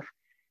photograph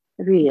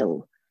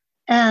real.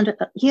 And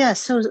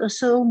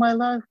so my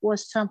life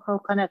was somehow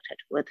connected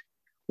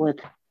with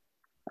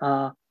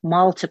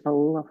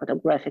multiple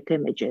photographic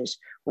images,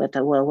 with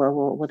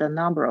a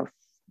number of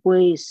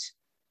ways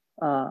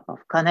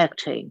of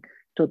connecting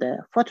to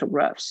the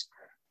photographs.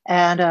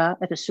 And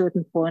at a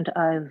certain point,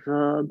 I've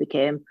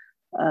became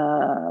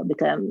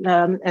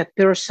a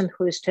person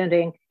who is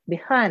standing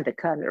behind the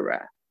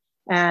camera.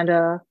 And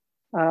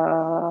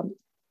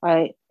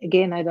I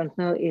don't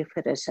know if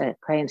it is a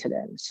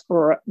coincidence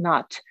or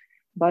not,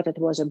 but it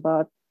was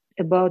about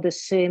the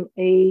same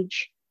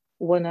age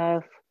when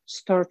I've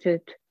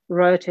started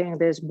writing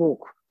this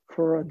book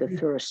for the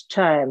first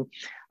time.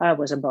 I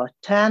was about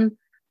 10,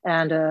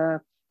 and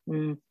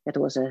it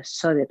was a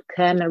Soviet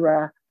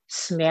camera,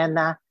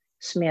 Smena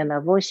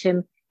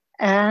 8,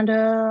 and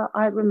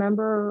I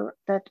remember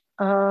that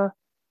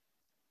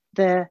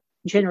the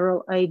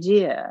general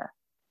idea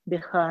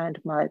behind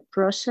my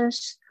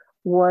process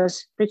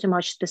was pretty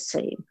much the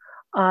same.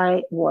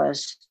 I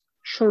was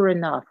sure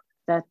enough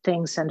that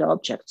things and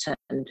objects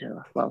and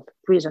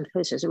present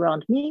faces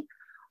around me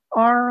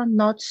are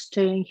not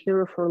staying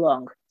here for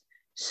long.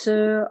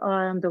 So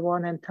I am the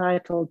one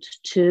entitled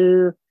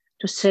to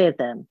save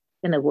them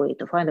in a way,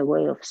 to find a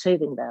way of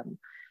saving them.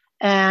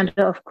 And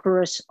of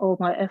course, all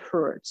my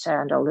efforts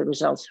and all the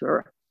results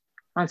were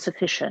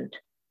insufficient,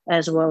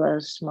 as well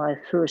as my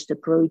first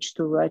approach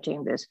to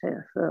writing this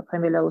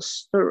familial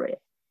story.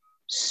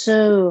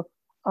 So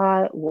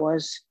I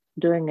was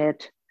doing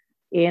it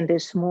in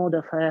this mode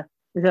of a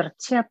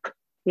vertep,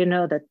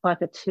 that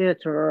puppet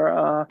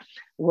theater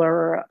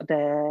where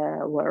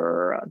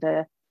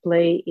the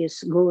play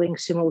is going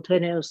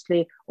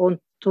simultaneously on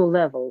two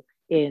levels,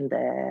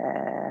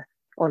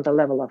 on the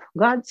level of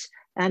gods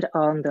and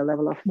on the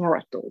level of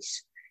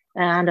mortals.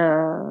 And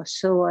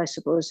so I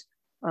suppose,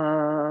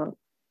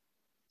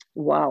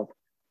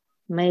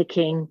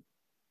 making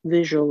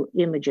visual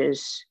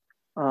images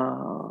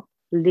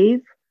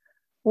live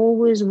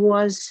always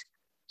was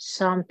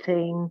some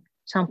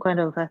kind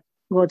of a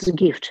God's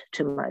gift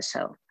to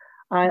myself.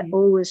 I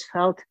always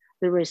felt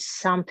there is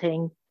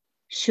something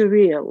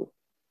surreal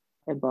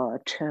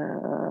about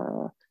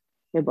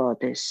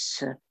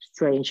this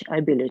strange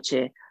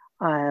ability.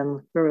 I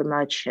am very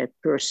much a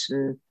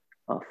person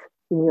of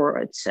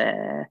words,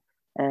 a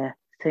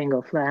thing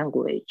of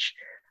language.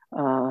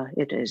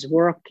 It is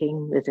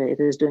working, it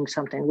is doing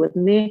something with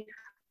me.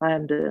 I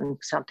am doing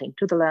something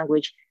to the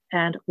language,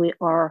 and we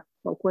are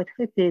quite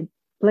happy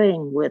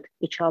playing with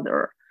each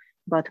other.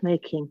 But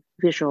making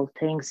visual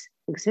things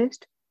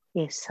exist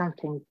is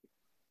something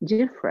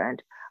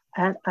different.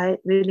 And I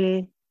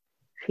really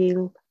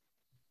feel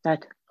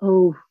that,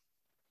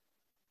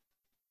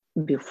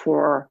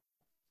 before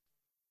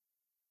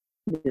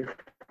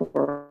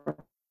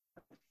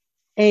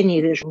any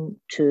vision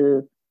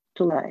to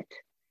light.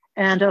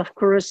 And of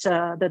course,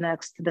 the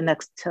next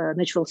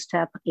natural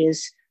step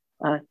is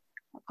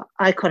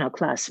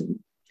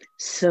iconoclasm.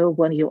 So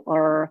when you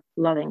are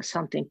loving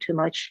something too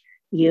much,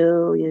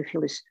 you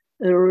feel this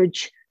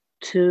urge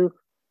to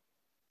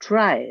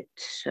try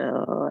it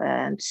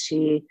and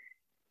see,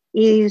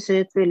 is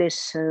it really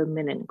so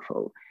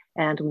meaningful?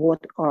 And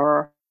what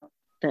are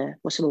the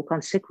possible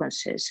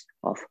consequences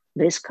of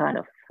this kind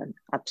of an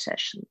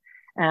obsession?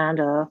 And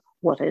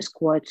what is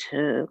quite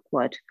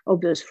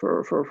obvious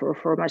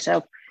for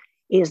myself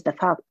is the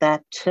fact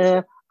that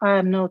I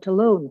am not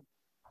alone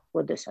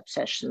with this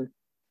obsession.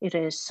 It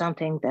is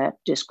something that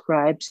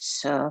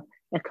describes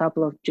a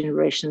couple of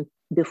generations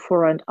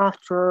before and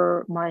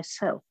after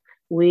myself.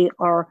 We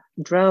are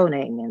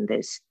drowning in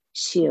this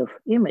sea of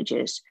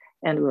images,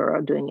 and we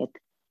are doing it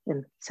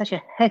in such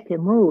a happy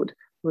mood.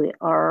 We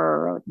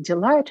are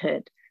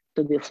delighted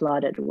to be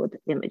flooded with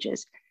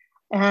images.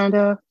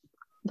 And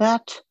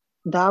that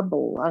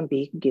double,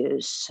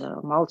 ambiguous,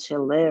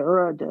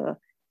 multi-layered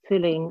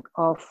feeling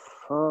of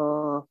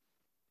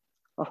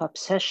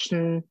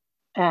obsession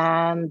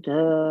and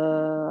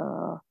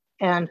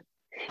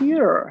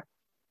fear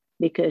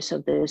because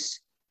of this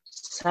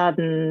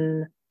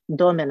sudden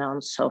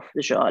dominance of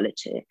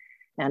visuality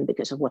and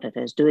because of what it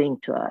is doing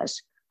to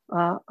us.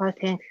 I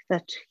think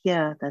that,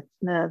 yeah,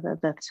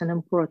 that's an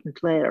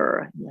important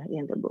layer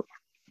in the book.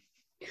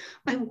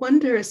 I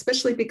wonder,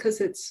 especially because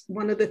it's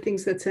one of the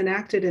things that's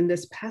enacted in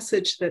this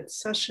passage that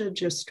Sasha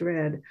just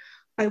read,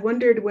 I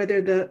wondered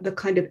whether the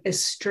kind of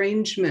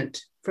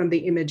estrangement from the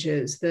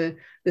images,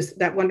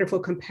 that wonderful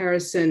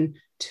comparison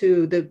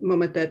to the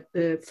moment that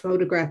the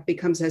photograph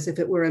becomes as if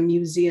it were a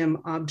museum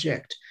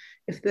object,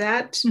 if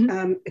that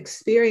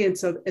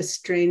experience of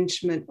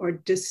estrangement or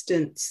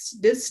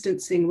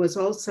distancing was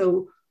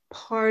also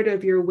part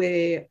of your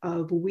way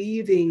of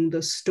weaving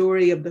the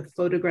story of the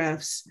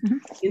photographs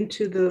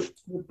into the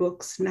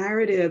book's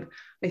narrative.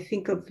 I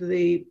think of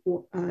the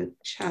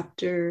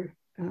chapter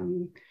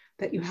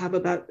that you have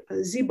about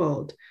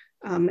Sebald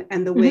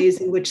and the ways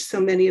in which so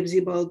many of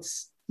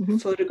Sebald's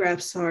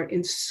photographs are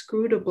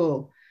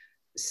inscrutable.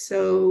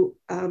 So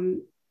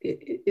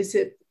is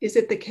it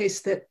the case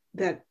that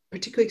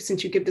particularly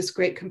since you give this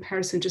great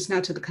comparison just now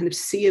to the kind of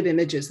sea of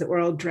images that we're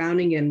all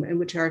drowning in and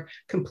which are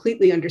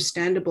completely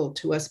understandable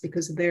to us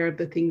because they're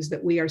the things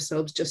that we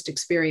ourselves just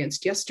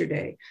experienced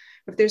yesterday,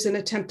 if there's an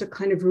attempt to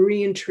kind of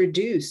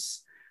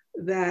reintroduce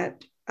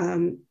that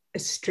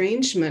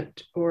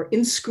estrangement or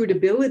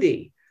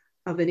inscrutability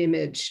of an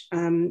image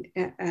and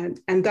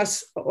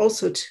thus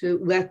also to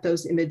let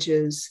those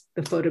images,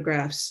 the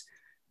photographs,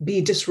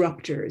 be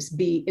disruptors,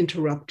 be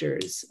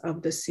interrupters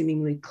of the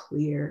seemingly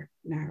clear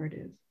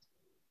narrative.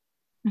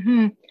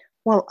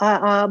 Well,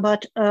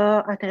 but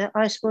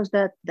I suppose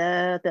that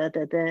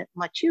the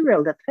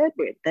material, the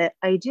fabric, the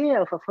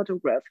idea of a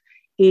photograph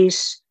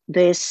is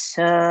this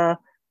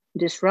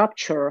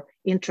rupture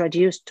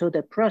introduced to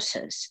the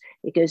process,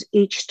 because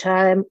each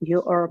time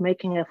you are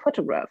making a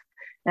photograph,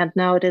 and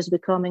now it is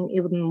becoming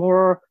even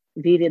more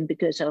vivid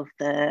because of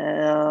the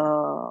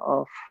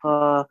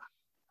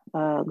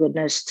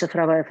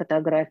цифровая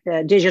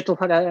фотография, digital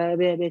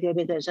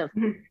because of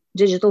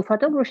digital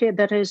photography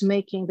that is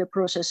making the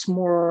process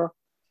more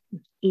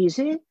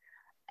easy,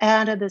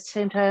 and at the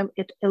same time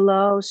it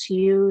allows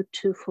you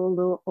to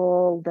follow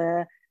all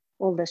the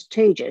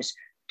stages,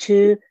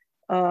 to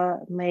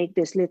make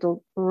these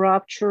little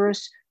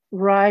ruptures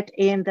right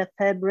in the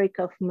fabric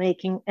of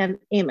making an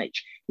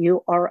image.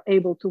 You are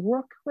able to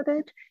work with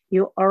it,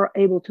 you are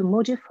able to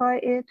modify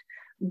it,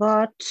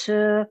 but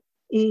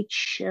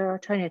each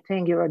tiny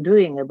thing you are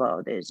doing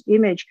about this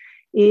image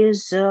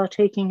is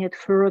taking it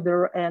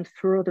further and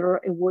further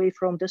away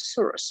from the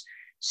source.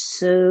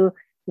 So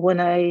when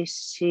I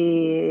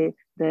see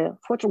the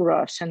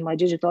photographs in my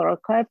digital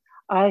archive,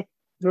 I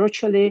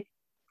virtually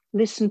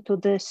listen to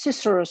the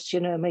scissors,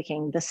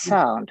 making the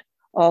sound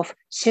of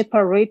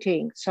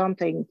separating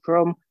something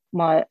from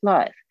my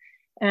life.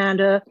 And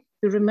you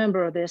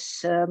remember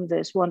this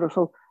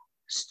wonderful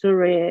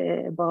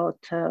story about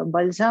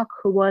Balzac,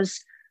 who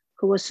was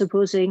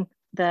supposing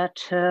that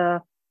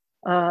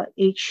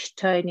each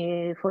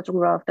tiny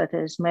photograph that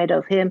is made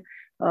of him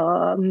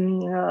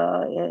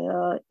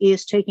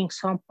is taking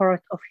some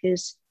part of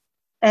his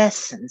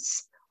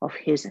essence, of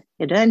his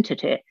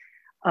identity.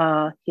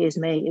 He is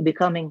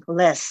becoming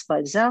less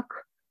Balzac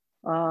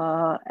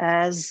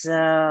as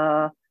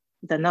the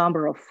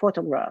number of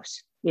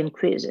photographs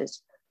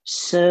increases.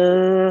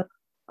 So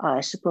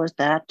I suppose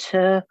that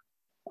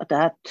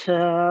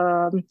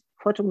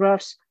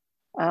photographs,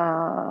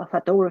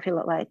 photography,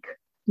 like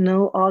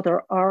no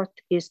other art,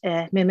 is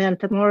a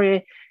memento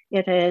mori.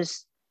 It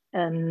is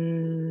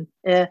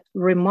a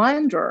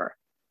reminder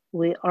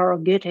we are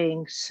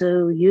getting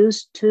so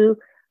used to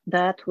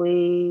that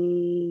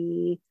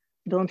we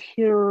don't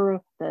hear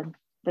the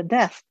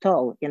death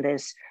toll in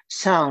this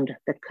sound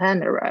the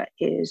camera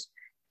is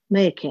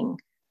making.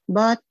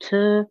 But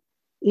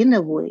in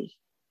a way,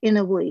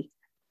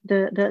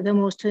 the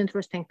most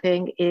interesting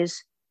thing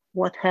is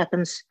what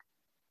happens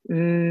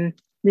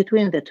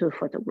between the two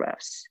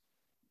photographs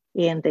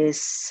in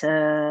this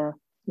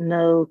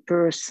no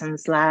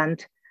person's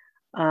land,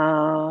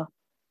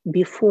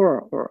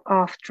 before or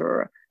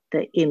after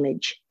the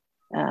image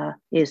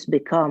is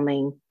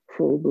becoming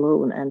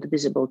full-blown and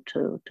visible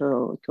to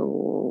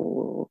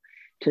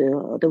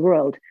the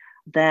world.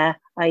 The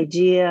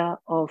idea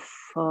of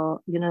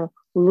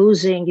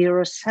losing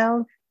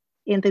yourself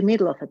in the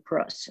middle of a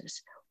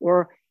process,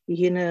 or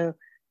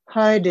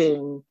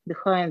hiding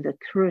behind the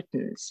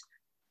curtains,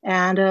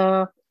 and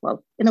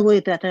well, in a way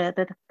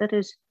that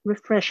is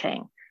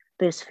refreshing,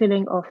 this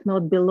feeling of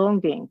not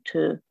belonging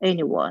to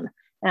anyone.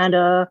 And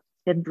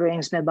it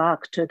brings me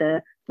back to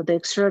the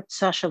excerpt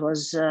Sasha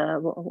was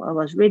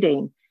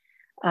reading.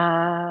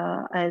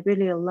 I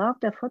really love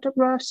the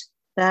photographs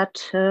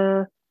that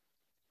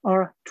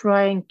are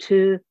trying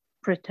to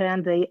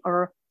pretend they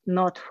are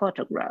not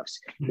photographs,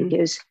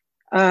 because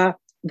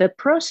the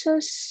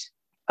process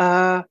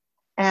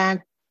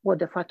and what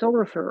the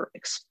photographer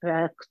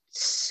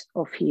expects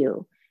of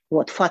you,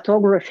 what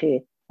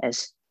photography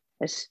as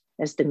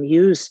the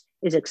muse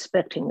is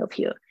expecting of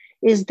you,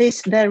 is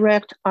this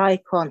direct eye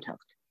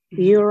contact.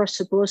 You're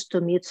supposed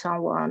to meet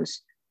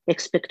someone's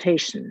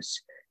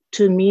expectations,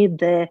 to meet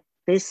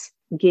this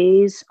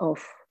gaze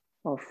of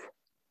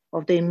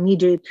the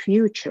immediate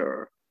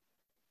future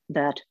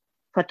that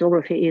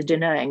photography is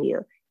denying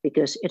you,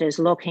 because it is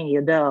locking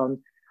you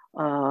down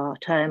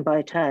time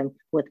by time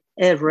with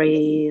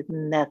every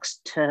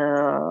next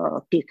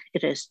peak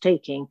it is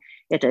taking.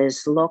 It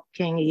is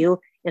locking you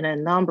in a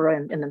number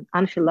and in an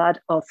enfilade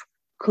of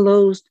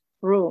closed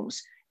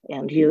rooms.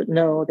 And you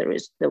know there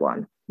is the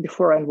one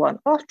before and one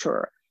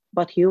after,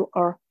 but you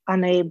are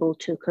unable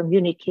to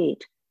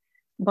communicate.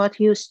 But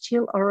you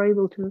still are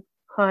able to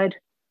hide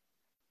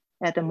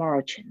at the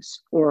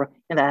margins or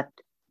in that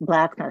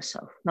blackness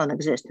of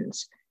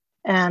non-existence.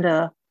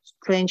 And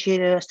strangely,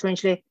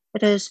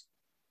 it is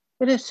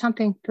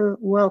something to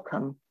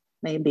welcome.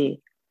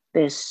 Maybe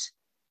this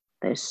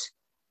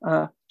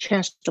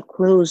chance to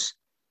close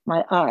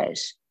my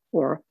eyes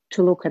or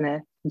to look in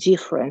a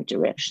different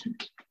direction.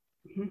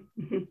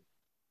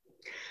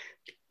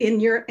 In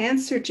your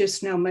answer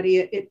just now,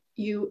 Maria,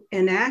 you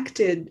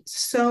enacted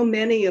so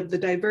many of the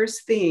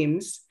diverse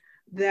themes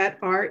that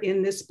are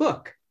in this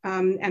book,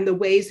 and the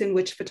ways in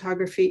which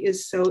photography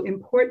is so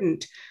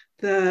important.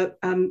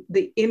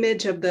 The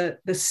image of the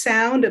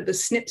sound of the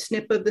snip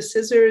snip of the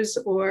scissors,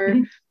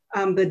 or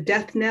the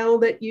death knell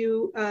that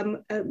you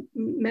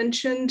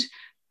mentioned,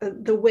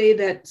 the way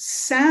that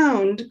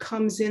sound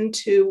comes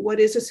into what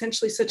is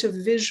essentially such a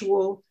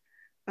visual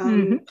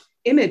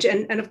image.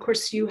 And of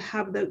course, you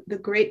have the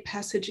great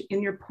passage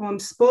in your poem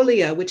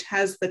Spolia, which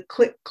has the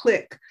click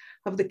click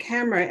of the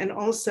camera and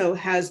also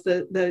has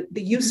the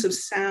use of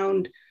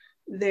sound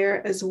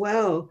there as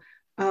well.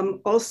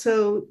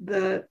 Also,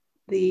 the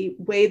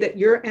way that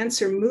your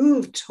answer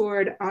moved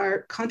toward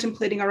our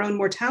contemplating our own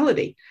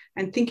mortality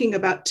and thinking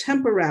about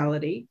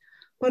temporality,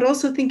 but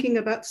also thinking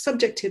about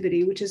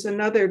subjectivity, which is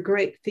another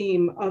great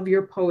theme of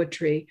your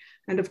poetry.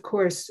 And of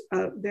course,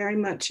 very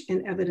much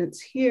in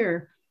evidence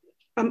here.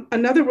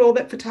 Another role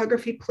that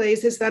photography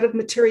plays is that of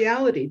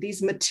materiality,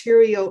 these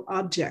material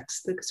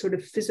objects, the sort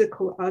of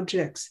physical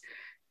objects.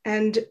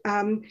 And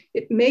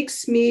it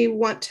makes me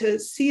want to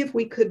see if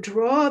we could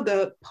draw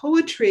the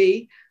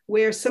poetry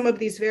where some of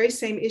these very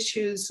same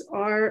issues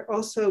are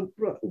also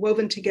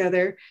woven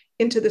together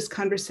into this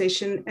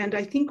conversation. And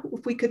I think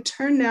if we could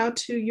turn now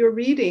to your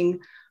reading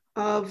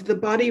of The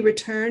Body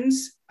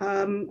Returns,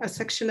 a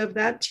section of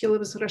that, Тело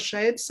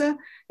возвращается,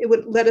 it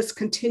would let us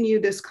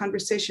continue this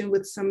conversation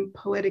with some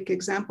poetic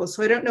examples.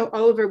 So I don't know,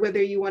 Oliver,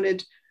 whether you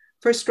wanted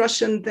first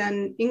Russian,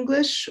 then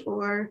English,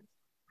 or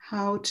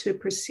how to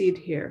proceed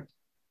here.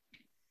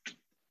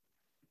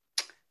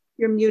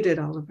 You're muted,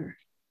 Oliver.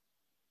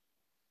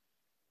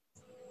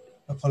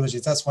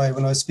 Apologies, that's why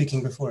when I was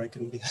speaking before I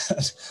couldn't be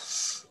heard.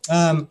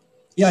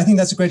 Yeah, I think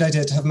that's a great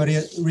idea to have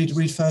Maria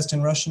read first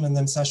in Russian and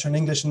then Sasha in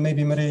English. And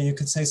maybe Maria, you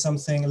could say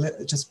something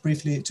just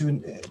briefly to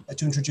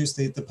introduce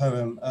the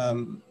poem,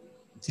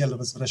 Тело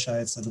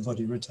возвращается, The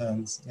Body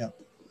Returns. Yeah,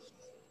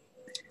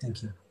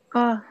 thank you.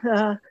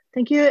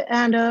 Thank you.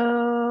 And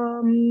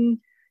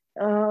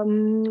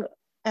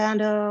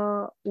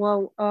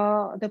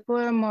the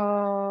poem,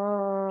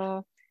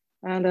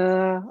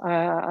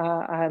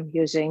 I'm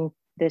using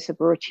this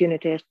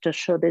opportunity to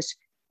show this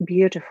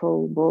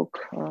beautiful book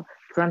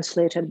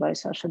translated by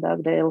Sasha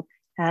Dugdale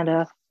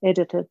and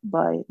edited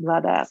by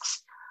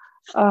Bloodaxe.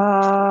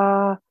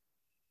 So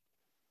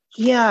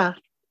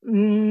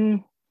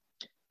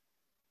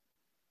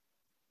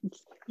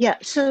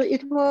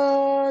it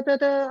was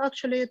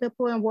actually the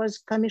poem was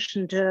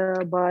commissioned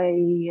by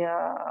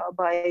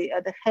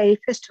the Hay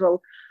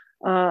Festival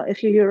a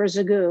few years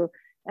ago,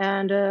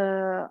 and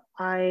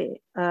I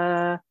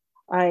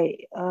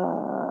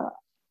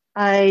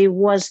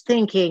was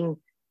thinking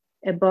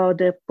about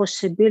the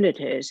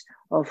possibilities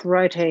of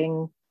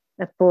writing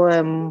a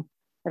poem,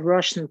 a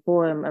Russian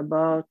poem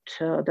about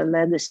the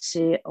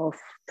legacy of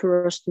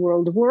First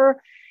World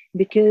War,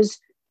 because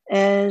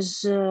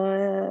as you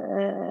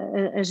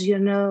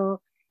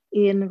know,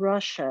 in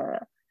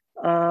Russia,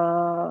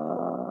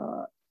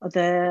 the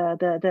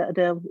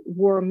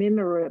war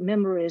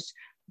memories,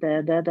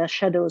 the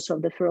shadows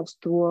of the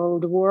First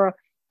World War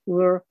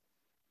were,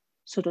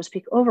 so to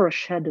speak,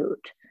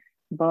 overshadowed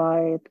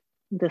by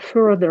the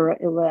further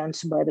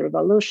events, by the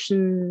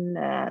revolution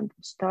and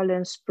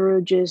Stalin's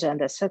purges and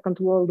the Second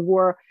World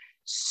War.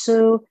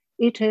 So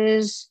it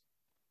is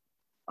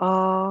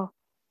a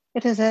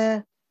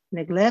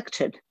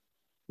neglected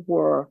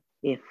war,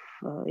 if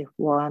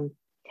one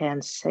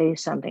can say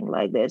something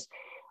like this.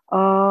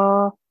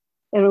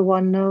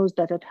 Everyone knows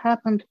that it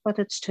happened, but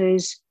it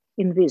stays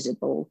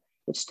invisible.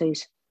 it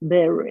stays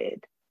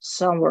buried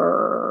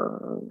somewhere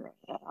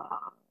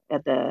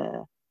at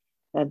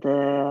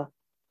the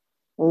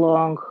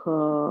long,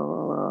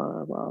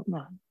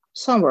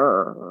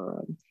 somewhere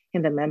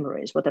in the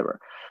memories, whatever.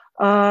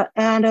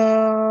 And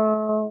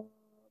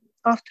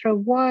after a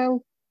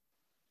while,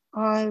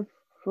 I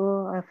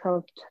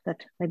felt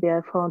that maybe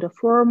I found a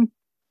form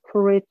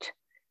for it,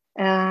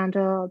 and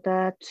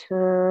that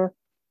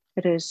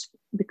it is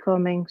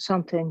becoming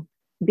something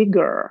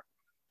bigger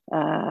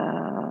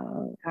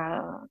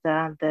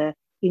than the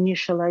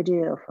initial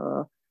idea of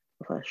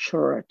a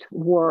short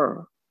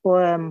war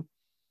poem.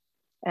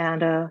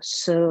 And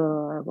so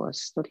I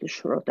was totally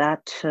sure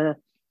that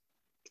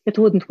it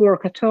wouldn't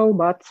work at all,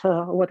 but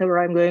whatever,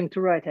 I'm going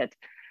to write it.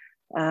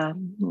 Yeah,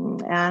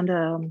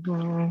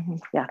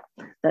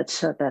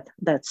 that's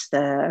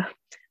the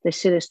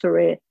silly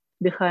story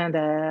behind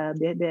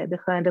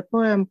the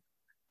poem.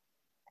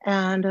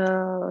 And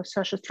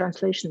Sasha's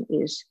translation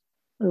is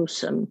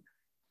awesome.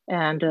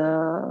 And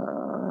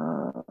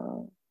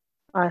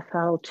I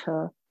felt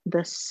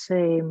the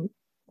same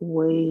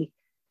way,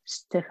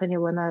 Stephanie,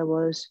 when I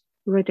was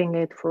reading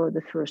it for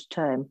the first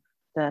time,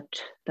 that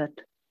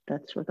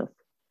sort of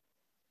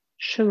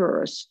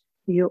shivers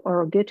you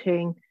are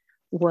getting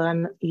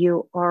when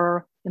you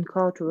are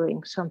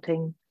encountering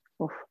something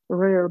of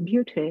rare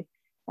beauty.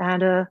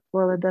 And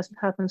well, it doesn't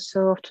happen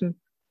so often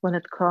when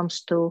it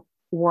comes to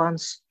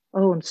one's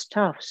own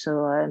stuff.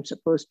 So I'm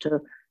supposed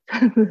to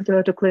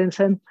try to claim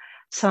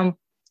some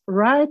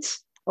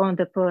rights on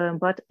the poem,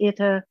 but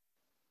I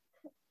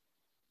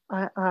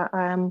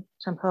am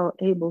somehow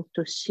able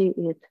to see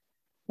it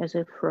as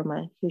if from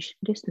a huge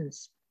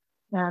distance.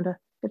 And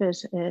it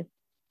is a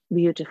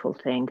beautiful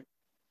thing,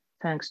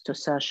 thanks to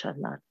Sasha,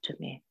 not to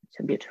me. It's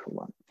a beautiful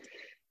one.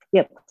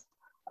 Yep.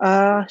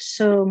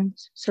 So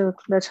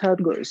that's how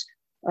it goes.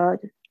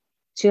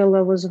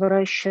 Тело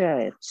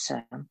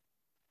возвращается.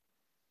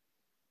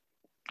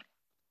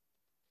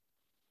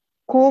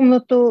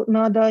 Комнату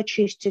надо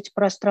очистить,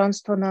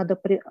 пространство надо...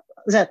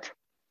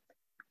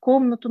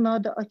 Комнату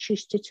надо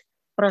очистить,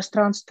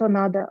 пространство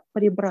надо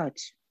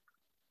прибрать.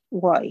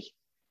 Why?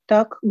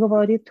 Так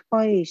говорит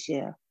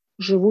поэзия,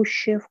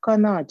 живущая в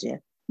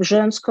Канаде, в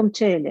женском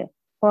теле,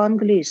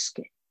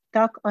 по-английски.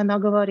 Так она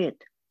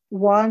говорит.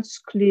 Once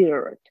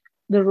cleared,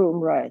 the room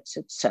writes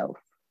itself.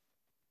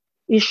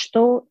 И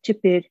что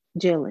теперь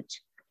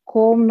делать?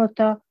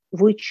 Комната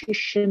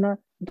вычищена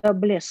до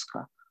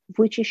блеска,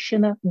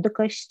 вычищена до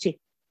кости,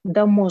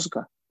 до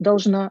мозга.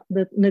 Должна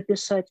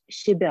написать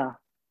себя.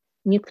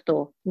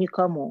 Никто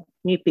никому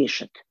не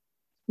пишет.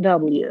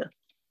 W.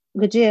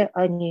 Где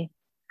они?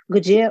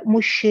 Где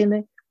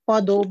мужчины,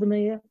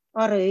 подобные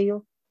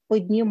Арею,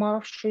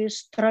 поднимавшие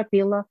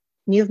стропила,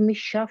 не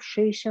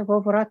вмещавшиеся во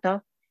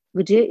врата?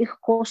 Где их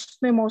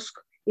костный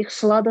мозг, их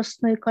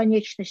сладостные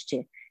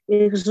конечности,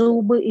 их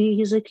зубы и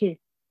языки?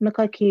 На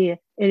какие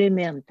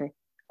элементы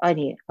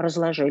они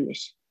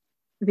разложились?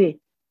 Ви.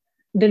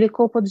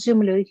 Далеко под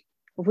землей,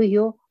 в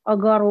ее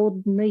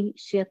огородной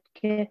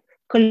сетке,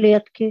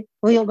 клетки,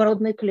 в ее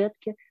огородной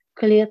клетке,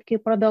 клетки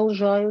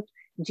продолжают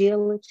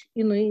делать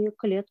иные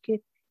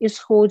клетки,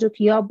 исходят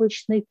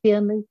яблочной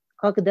пеной,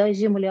 когда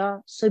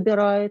земля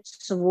собирает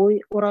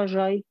свой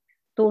урожай,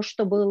 то,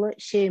 что было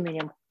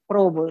семенем,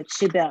 пробует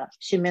себя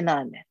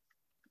семенами.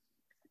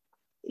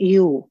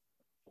 Ю.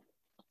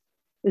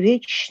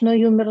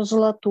 Вечную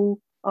мерзлоту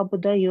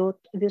обдает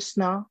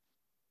весна,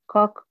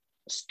 как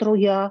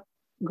струя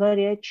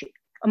горячей...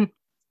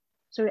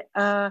 Sorry,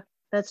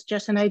 that's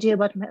just an idea,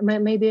 but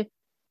maybe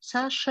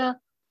Sasha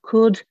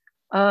could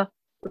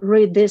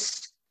read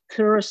this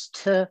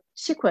first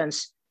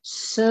sequence.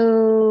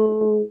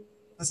 So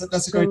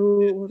that's a great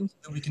idea,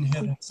 that we can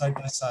hear them side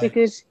by side.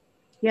 Because,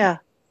 yeah.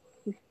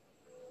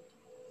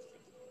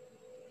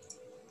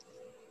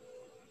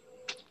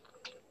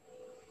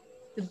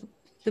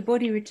 The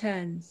body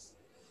returns.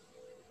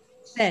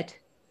 Said,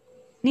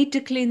 need to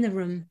clean the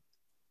room,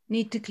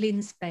 need to clean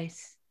the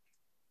space.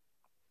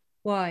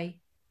 Why?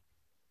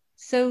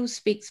 So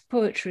speaks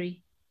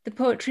poetry, the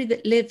poetry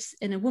that lives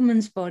in a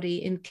woman's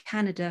body in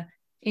Canada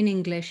in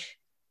English.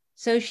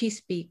 So she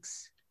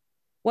speaks.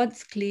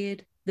 Once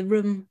cleared, the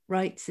room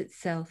writes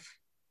itself.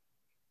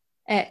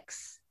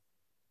 X.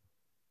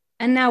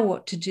 And now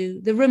what to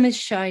do? The room is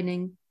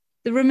shining.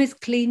 The room is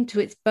clean to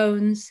its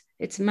bones,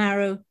 its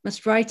marrow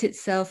must write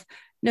itself.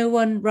 No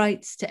one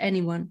writes to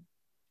anyone.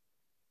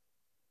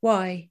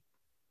 Why?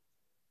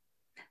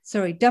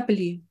 Sorry,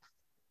 W.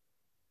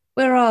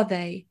 Where are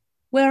they?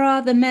 Where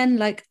are the men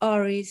like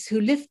Ares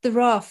who lift the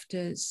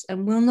rafters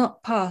and will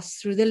not pass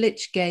through the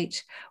lich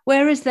gate?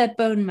 Where is their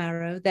bone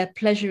marrow, their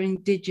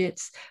pleasuring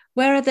digits?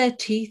 Where are their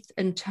teeth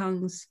and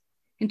tongues?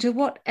 Into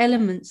what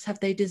elements have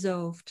they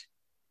dissolved?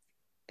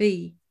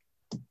 B.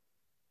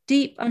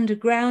 Deep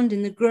underground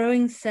in the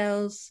growing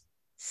cells,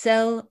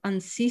 cell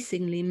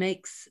unceasingly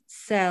makes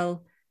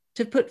cell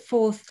to put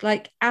forth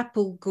like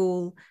apple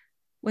gall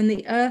when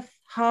the earth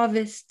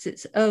harvests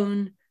its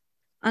own.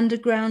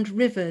 Underground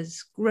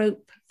rivers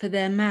grope for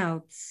their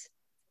mouths,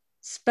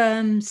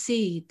 sperm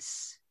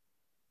seeds.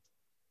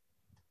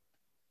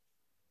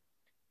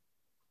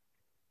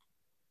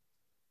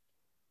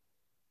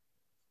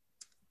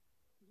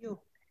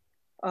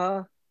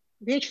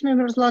 Вечную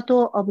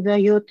мерзлоту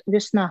обдает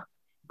весна,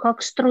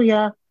 как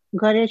струя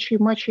горячей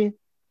мочи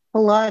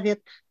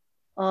плавит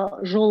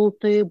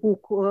желтые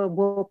буквы,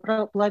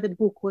 плавит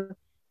буквы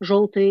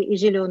желтые и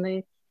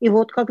зеленые. И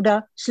вот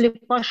когда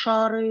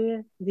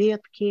слепошарые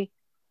ветки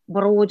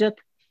бродят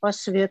по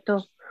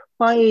свету,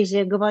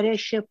 поэзия,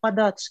 говорящая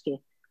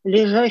по-датски,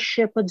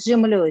 лежащая под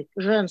землей,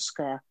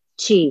 женская,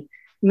 ти,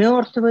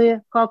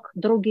 мертвые, как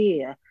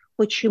другие,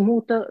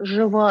 почему-то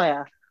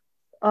живая,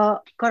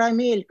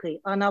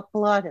 карамелькой она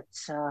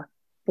плавится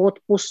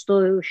под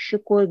пустой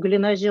щекой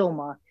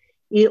глинозема,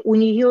 и у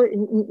нее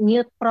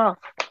нет прав,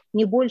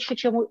 не больше,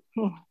 чем...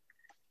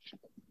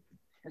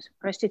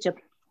 Простите,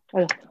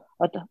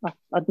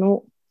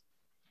 одну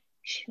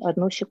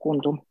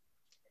секунду.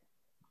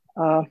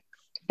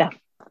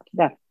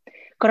 Да.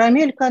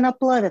 Карамелька, она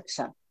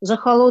плавится за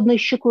холодной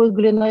щекой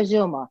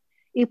глинозема,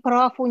 и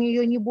прав у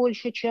нее не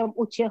больше, чем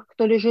у тех,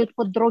 кто лежит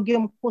под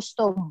другим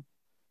кустом,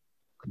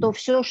 кто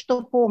все,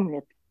 что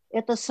помнит,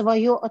 это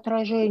свое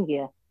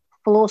отражение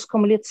в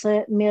плоском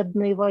лице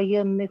медной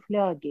военной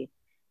фляги.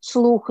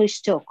 Слух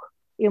истек,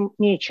 им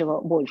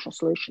нечего больше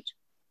слышать.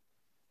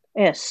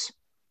 С.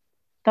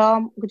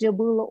 Там, где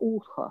было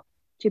ухо,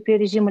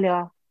 теперь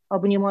земля,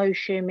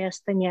 обнимающая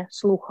место не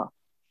слуха.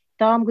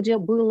 Там, где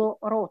было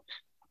рот,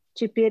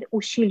 теперь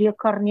усилие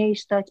корней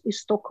стать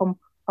истоком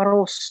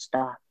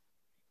роста.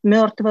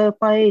 Мертвая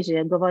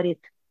поэзия говорит,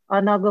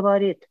 она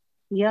говорит,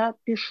 я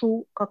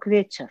пишу, как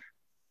ветер.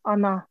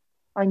 Она,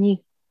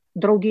 они,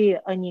 другие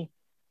они,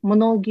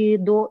 многие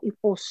до и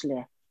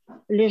после.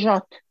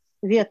 Лежат,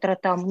 ветра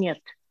там нет.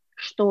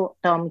 Что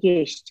там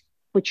есть?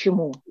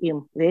 Почему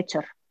им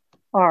ветер?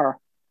 R.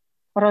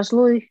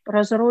 Разрой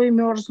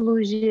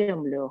мерзлую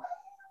землю,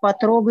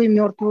 потрогай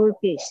мертвую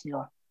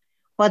песню.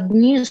 Под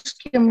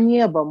низким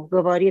небом,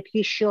 говорит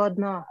еще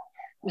одна,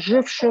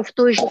 жившая в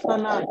той же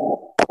канаве,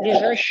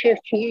 лежащая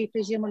в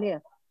чьей-то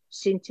земле.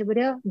 С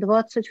сентября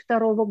 22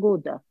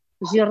 года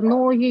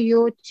зерно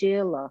ее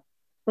тела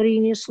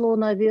принесло,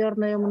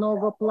 наверное,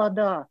 много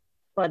плода.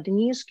 Под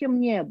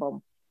низким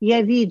небом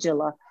я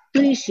видела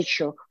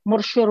 1000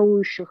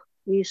 марширующих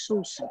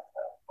Иисусов.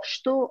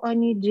 Что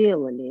они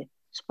делали?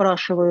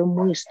 Спрашиваем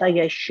мы,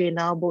 стоящие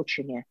на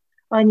обочине.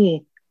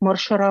 Они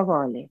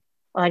маршировали,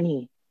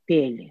 они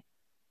пели.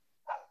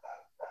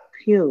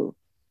 Хью.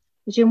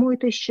 Зимой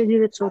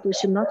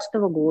 1918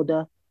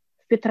 года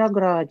в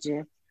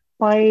Петрограде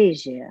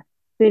поэзия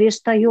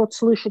перестает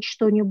слышать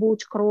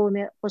что-нибудь,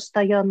 кроме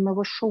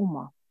постоянного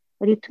шума,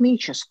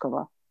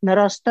 ритмического,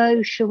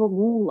 нарастающего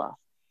гула.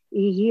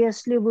 И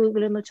если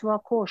выглянуть в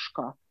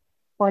окошко,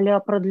 поля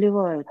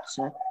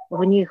продлеваются,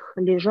 в них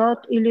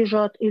лежат и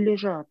лежат и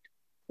лежат,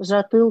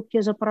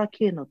 затылки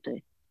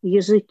запрокинуты,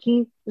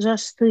 языки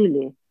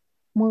застыли.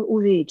 Мы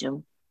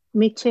увидим.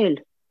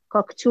 Метель,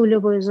 как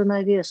тюлевая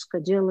занавеска,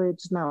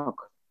 делает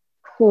знак.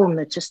 В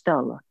комнате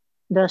стало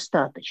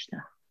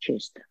достаточно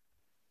чисто.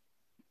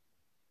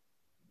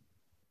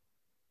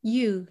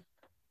 You.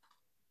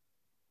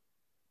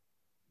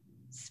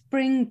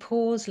 Spring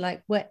pours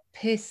like wet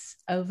piss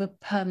over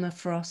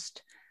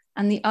permafrost,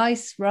 and the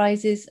ice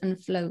rises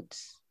and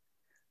floats.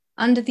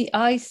 Under the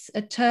ice,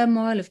 a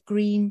turmoil of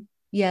green,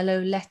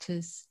 yellow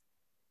letters.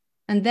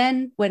 And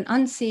then, when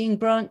unseeing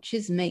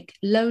branches make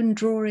lone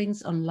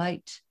drawings on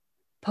light,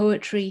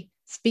 poetry,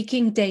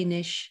 speaking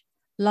Danish,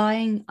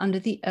 lying under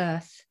the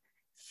earth,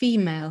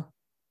 female,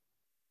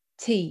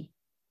 T.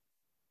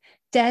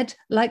 Dead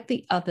like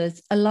the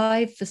others,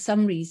 alive for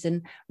some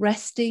reason,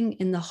 resting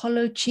in the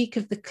hollow cheek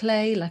of the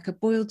clay like a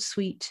boiled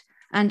sweet,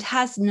 and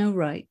has no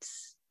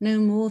rights, no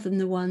more than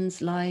the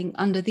ones lying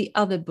under the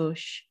other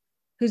bush,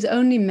 whose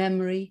only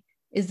memory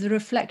is the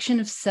reflection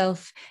of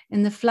self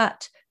in the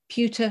flat,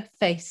 pewter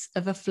face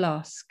of a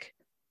flask.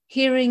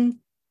 Hearing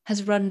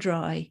has run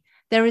dry.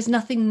 There is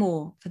nothing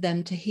more for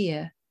them to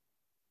hear.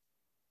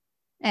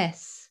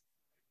 S.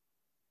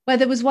 Where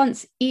there was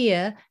once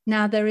ear,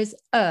 now there is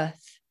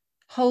earth,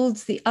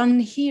 holds the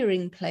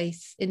unhearing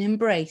place in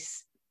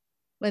embrace.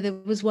 Where there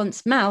was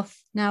once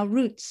mouth, now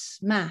roots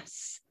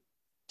mass,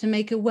 to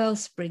make a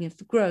wellspring of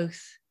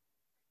growth.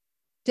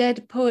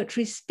 Dead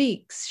poetry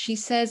speaks. She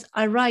says,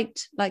 I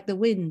write like the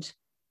wind.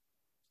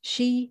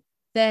 She,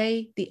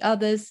 they, the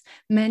others,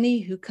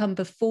 many who come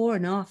before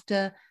and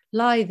after,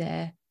 lie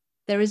there.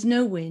 There is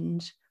no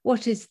wind.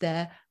 What is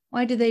there?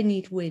 Why do they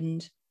need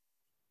wind?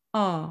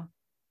 Ah.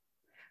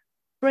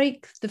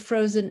 Break the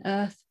frozen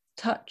earth,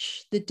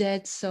 touch the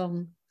dead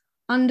song.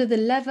 Under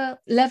the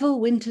level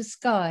winter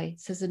sky,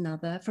 says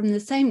another, from the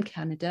same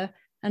Canada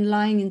and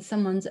lying in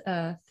someone's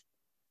earth.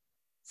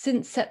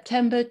 Since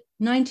September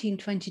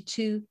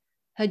 1922,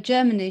 her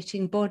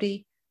germinating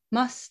body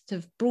must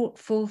have brought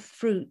forth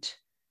fruit.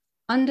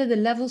 Under the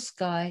level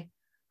sky,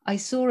 I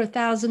saw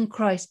 1,000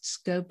 Christs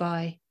go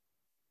by.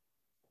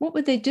 What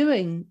were they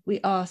doing? We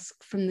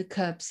asked from the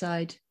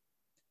curbside.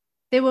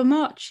 They were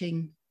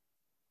marching.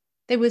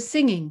 They were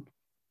singing.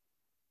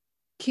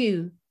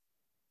 Q.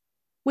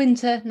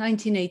 Winter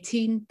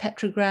 1918,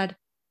 Petrograd.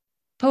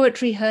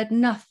 Poetry heard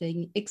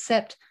nothing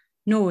except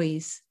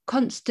noise,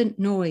 constant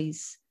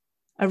noise.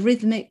 a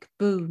rhythmic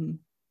boom.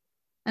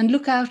 And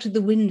look out of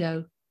the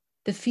window,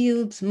 the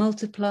fields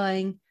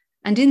multiplying,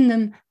 and in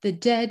them the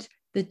dead,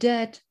 the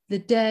dead, the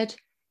dead,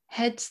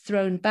 heads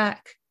thrown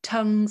back,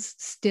 tongues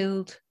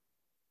stilled.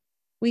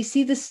 We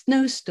see the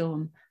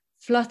snowstorm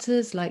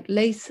flutters like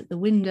lace at the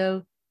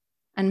window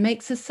and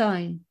makes a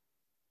sign.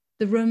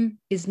 The room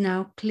is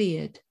now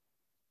cleared.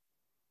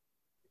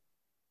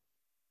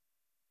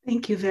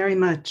 Thank you very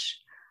much.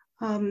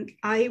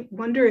 I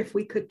wonder if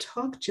we could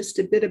talk just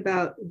a bit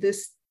about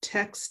this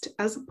text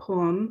as a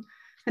poem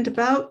and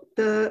about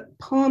the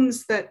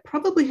poems that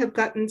probably have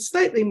gotten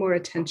slightly more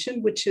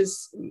attention, which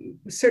is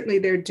certainly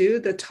their due,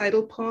 the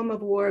title poem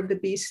of War of the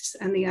Beasts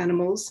and the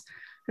Animals,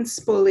 and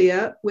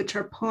Spolia, which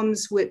are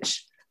poems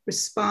which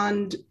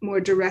respond more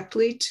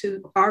directly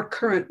to our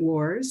current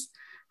wars,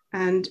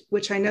 and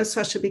which I know,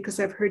 Sasha, because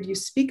I've heard you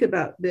speak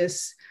about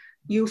this,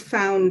 you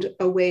found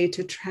a way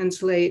to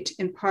translate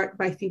in part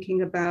by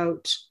thinking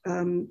about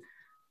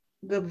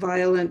the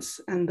violence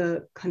and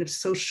the kind of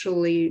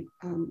socially,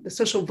 the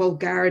social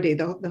vulgarity,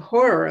 the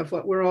horror of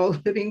what we're all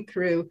living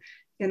through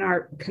in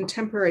our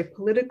contemporary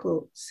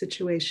political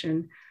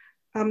situation.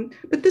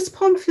 But this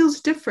poem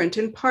feels different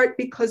in part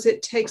because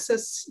it takes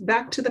us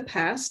back to the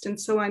past. And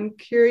so I'm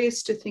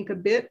curious to think a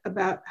bit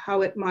about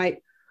how it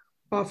might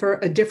offer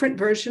a different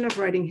version of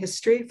writing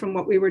history from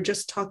what we were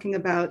just talking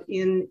about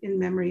in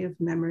Memory of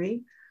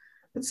Memory.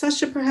 But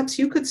Sasha, perhaps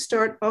you could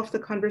start off the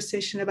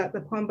conversation about the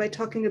poem by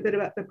talking a bit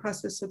about the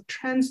process of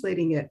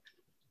translating it,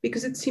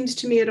 because it seems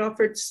to me it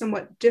offered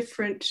somewhat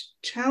different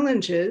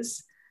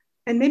challenges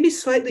and maybe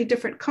slightly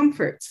different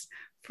comforts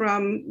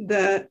from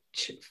the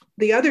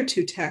other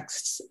two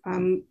texts,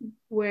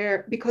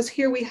 because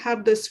here we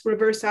have this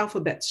reverse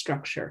alphabet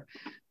structure.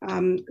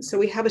 So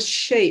we have a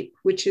shape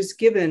which is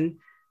given,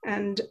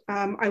 and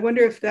I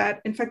wonder if that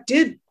in fact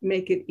did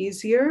make it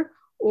easier,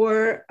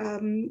 or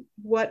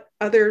what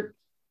other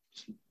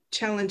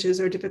challenges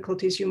or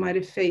difficulties you might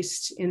have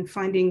faced in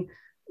finding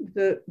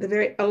the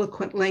very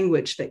eloquent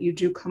language that you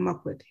do come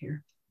up with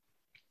here.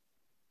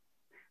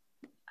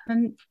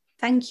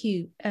 Thank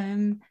you.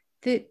 I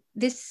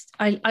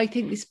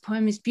think this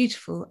poem is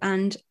beautiful,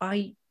 and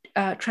I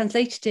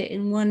translated it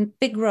in one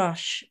big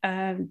rush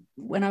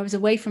when I was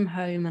away from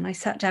home, and I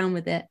sat down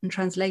with it and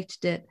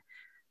translated it,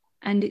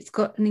 and it's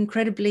got an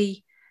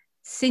incredibly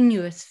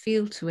sinuous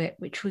feel to it,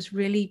 which was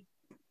really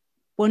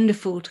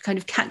wonderful to kind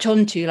of catch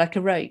on to like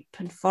a rope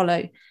and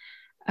follow.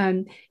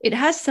 It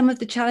has some of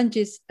the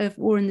challenges of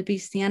War and the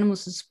Beasts, the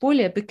Animals, and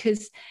Spolia,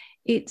 because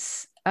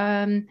it's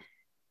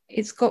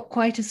got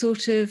quite a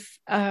sort of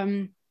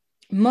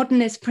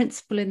modernist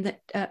principle in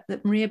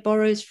that Maria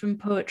borrows from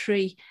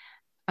poetry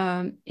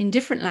in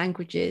different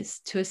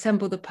languages to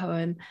assemble the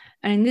poem.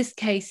 And in this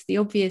case, the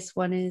obvious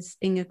one is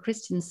Inger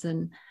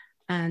Christensen.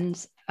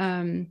 And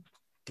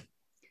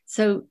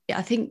so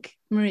I think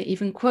Maria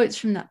even quotes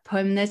from that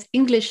poem. There's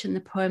English in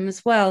the poem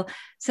as well.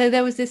 So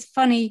there was this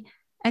funny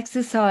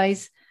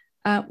exercise,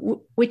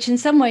 which in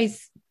some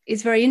ways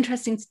is very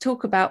interesting to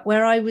talk about,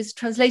 where I was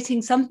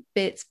translating some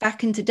bits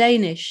back into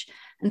Danish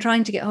and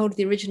trying to get hold of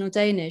the original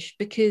Danish,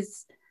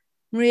 because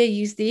Maria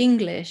used the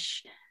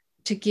English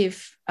to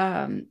give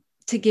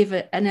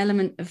an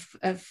element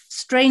of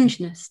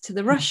strangeness to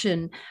the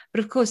Russian.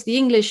 But of course, the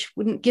English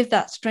wouldn't give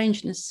that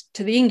strangeness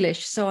to the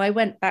English. So I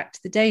went back to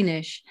the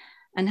Danish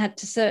and had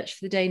to search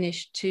for the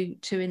Danish to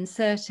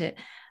insert it.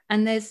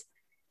 And there's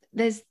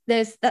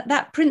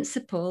that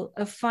principle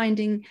of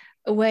finding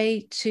a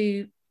way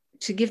to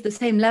give the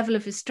same level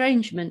of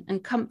estrangement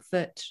and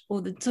comfort,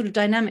 or the sort of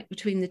dynamic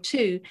between the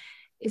two,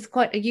 is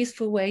quite a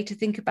useful way to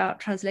think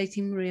about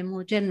translating Maria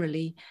more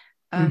generally,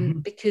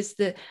 because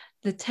the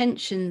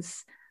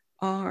tensions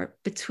are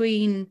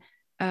between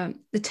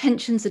the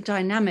tensions and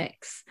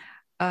dynamics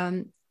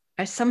are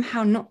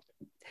somehow not,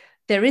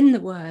 they're in the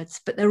words,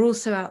 but they're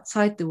also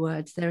outside the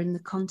words, they're in the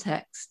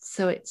context.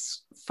 So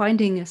it's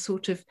finding a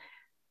sort of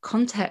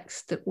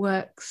context that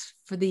works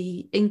for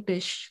the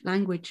English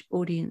language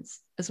audience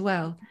as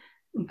well.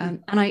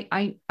 And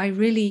I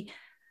really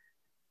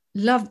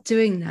love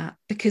doing that,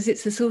 because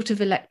it's a sort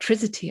of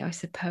electricity, I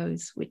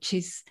suppose, which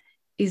is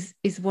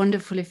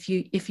wonderful if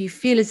you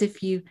feel as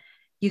if you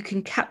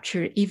can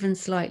capture it even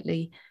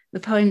slightly. The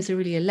poems are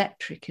really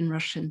electric in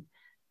Russian,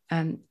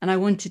 and I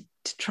wanted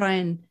to try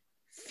and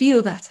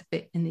feel that a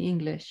bit in the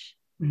English.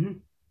 Mm-hmm.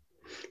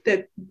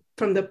 That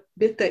from the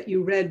bit that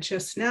you read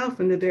just now,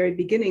 from the very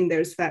beginning,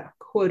 there's that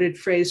quoted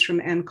phrase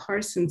from Anne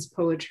Carson's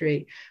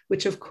poetry,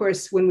 which of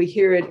course, when we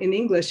hear it in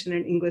English, in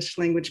an English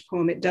language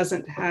poem, it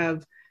doesn't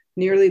have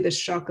nearly the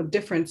shock of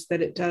difference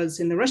that it does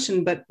in the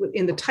Russian. But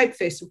in the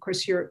typeface, of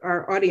course,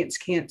 our audience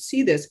can't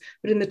see this,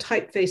 but in the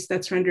typeface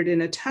that's rendered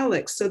in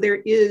italics. So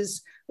there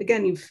is,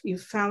 again,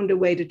 you've found a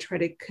way to try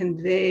to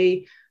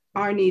convey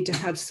our need to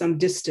have some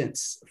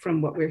distance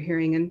from what we're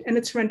hearing. And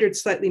it's rendered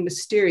slightly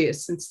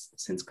mysterious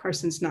since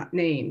Carson's not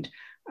named,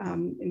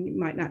 and you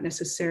might not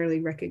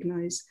necessarily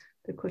recognize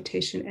the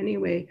quotation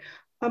anyway.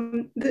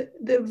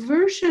 The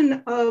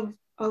version of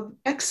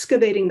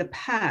excavating the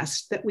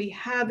past that we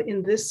have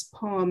in this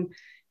poem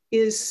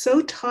is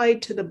so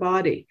tied to the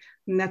body.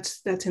 And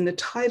that's in the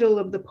title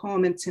of the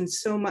poem. It's in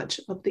so much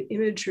of the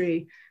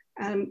imagery.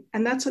 And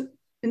that's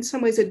in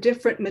some ways a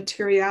different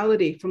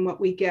materiality from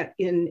what we get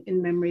in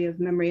Memory of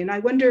Memory. And I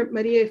wonder,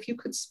 Maria, if you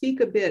could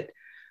speak a bit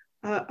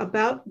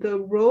about the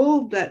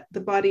role that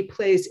the body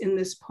plays in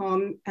this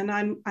poem. And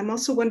I'm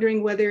also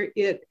wondering whether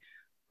it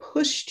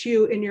pushed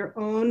you in your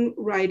own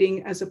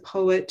writing as a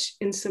poet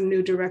in some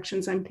new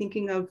directions. I'm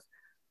thinking of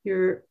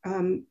your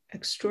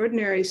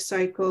extraordinary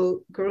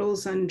cycle,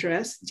 Girls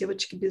Undressed,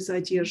 Девочки без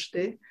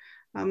одежды,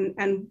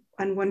 and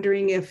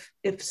wondering if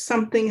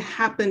something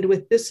happened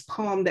with this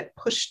poem that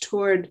pushed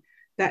toward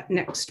that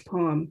next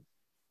poem.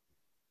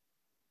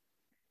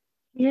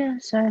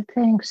 Yes, I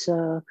think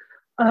so.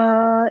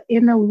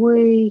 In a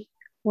way,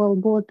 well,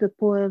 both the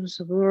poems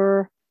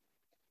were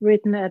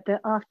written at the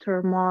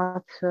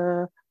aftermath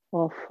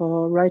of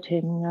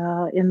writing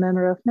in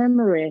Memory of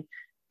Memory.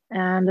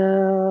 And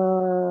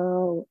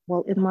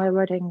well, in my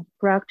writing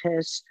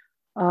practice,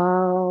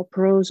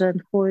 prose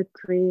and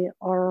poetry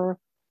are,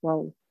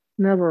 well,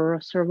 never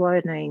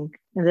surviving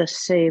in the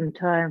same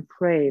time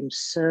frame.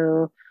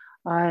 So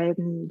I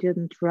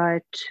didn't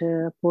write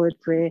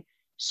poetry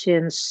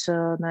since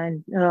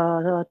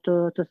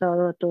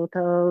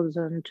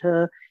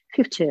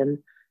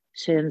 2015,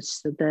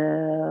 since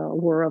the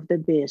War of the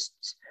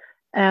Beasts.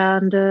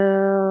 And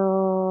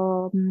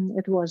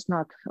it was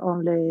not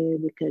only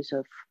because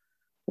of,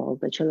 well,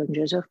 the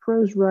challenges of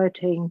prose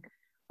writing.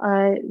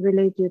 I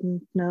really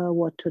didn't know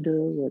what to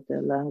do with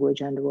the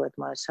language and with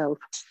myself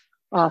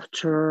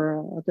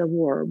after the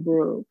war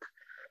broke.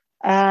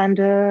 And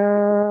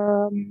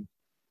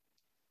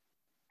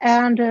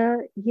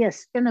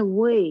yes, in a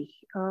way,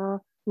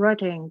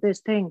 writing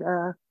this thing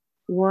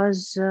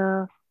was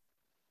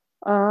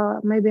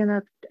maybe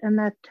an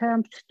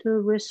attempt to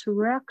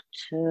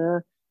resurrect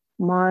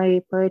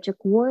my poetic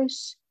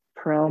voice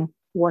from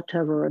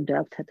whatever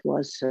depth it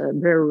was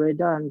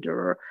buried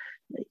under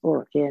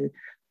or in.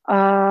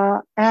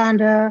 Well,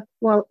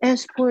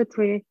 as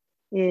poetry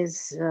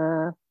is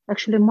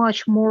actually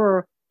much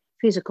more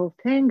physical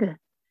thing,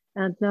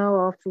 and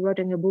now after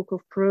writing a book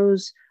of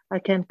prose, I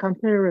can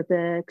compare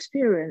the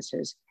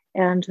experiences,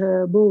 and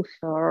both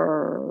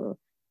are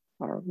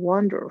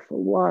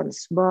wonderful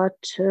ones. But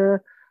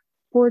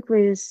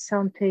poetry is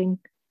something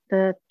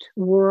that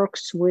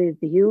works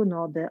with you,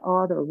 not the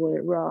other way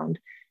around.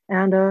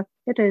 And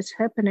it is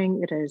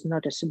happening, it is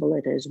noticeable,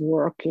 it is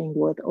working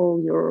with all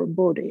your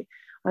body.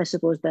 I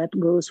suppose that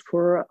goes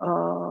for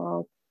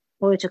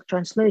poetic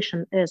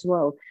translation as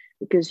well,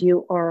 because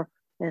you are,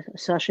 as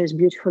Sasha is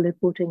beautifully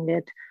putting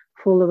it,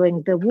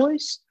 following the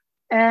voice,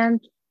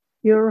 and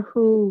your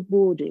whole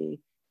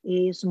body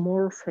is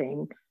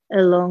morphing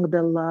along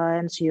the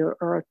lines you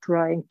are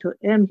trying to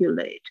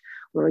emulate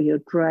or you're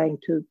trying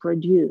to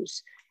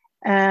produce.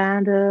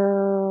 And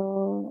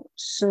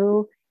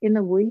so in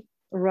a way,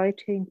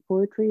 writing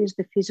poetry is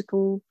the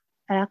physical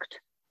act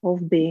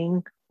of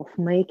being, of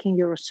making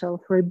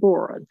yourself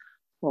reborn,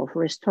 of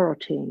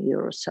restarting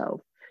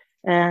yourself.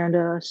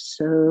 And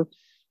so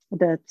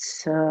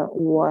that's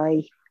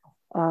why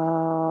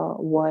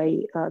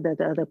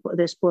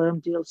this poem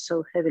deals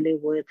so heavily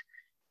with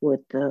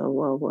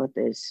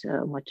these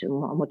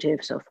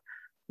motifs of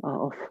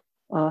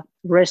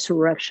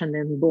resurrection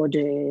in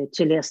body,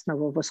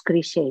 телесного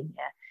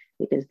воскресения,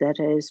 because that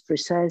is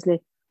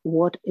precisely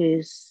what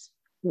was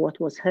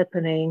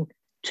happening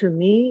to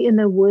me in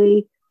a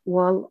way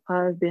while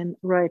I've been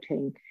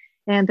writing.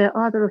 And the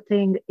other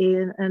thing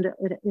is, and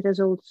it is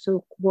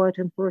also quite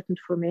important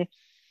for me,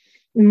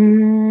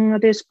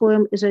 this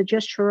poem is a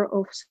gesture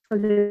of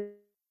solidarity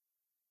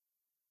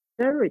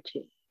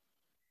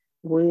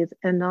with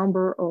a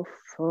number of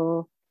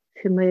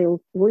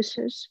female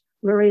voices,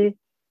 very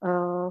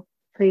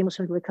famous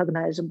and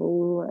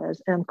recognizable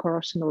as Anne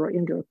Carson or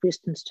Inger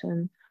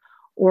Christensen,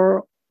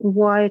 or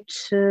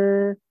white,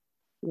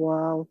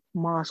 well,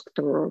 masked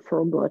or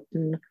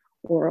forgotten,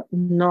 or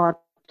not,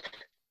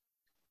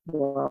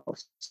 well,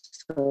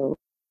 so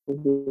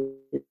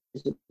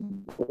visible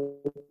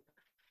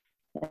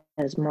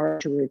as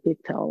Marjorie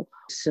Pickthall,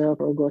 so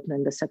forgotten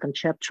in the second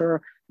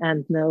chapter,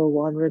 and no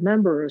one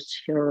remembers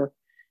her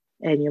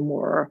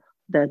anymore.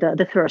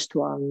 The first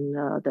one,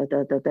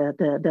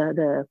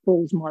 the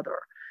Paul's mother,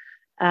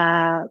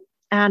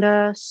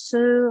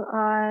 so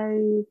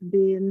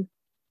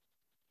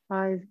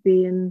I've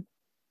been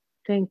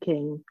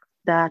thinking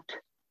that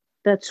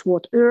that's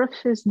what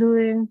Earth is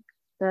doing.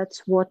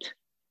 That's what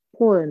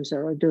poems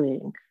are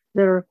doing.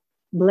 They're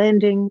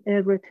blending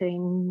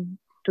everything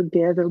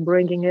together,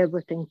 bringing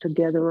everything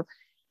together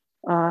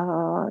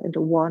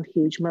into one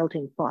huge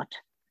melting pot.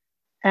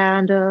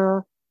 And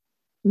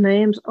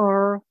names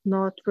are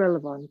not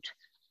relevant.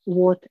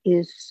 What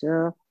is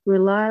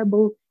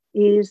reliable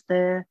is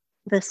the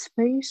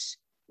space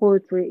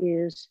poetry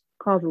is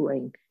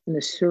covering in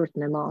a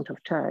certain amount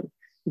of time.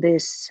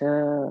 This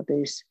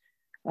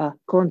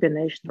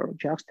combination or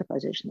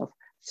juxtaposition of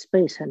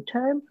space and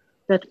time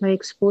that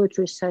makes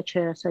poetry such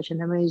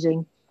an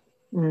amazing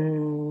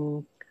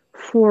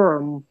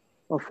form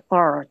of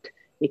art,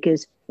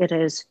 because it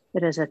is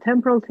It is a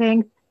temporal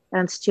thing,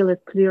 and still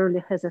it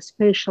clearly has a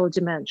spatial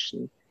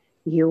dimension.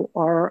 You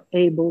are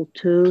able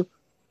to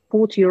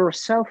put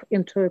yourself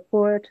into a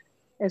poet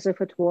as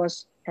if it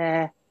was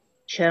a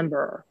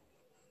chamber,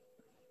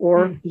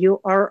 or you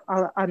are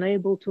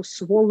unable to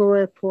swallow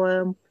a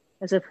poem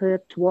as if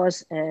it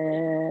was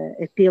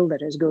a pill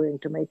that is going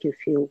to make you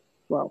feel,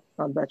 well,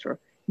 not better,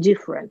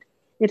 different.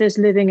 It is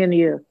living in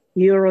you.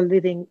 You're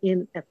living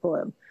in a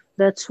poem.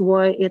 That's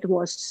why it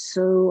was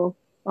so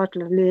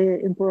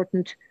utterly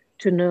important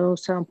to know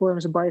some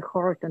poems by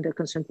heart in the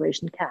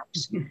concentration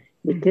camps,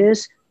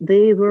 because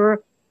they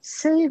were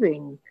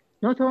saving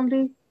not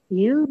only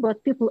you,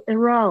 but people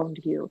around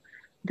you.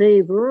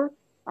 They were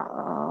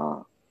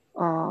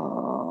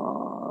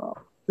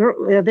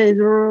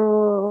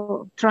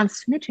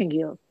transmitting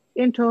you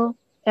into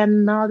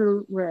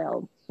another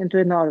realm, into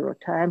another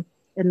time,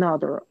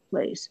 another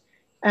place.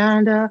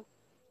 And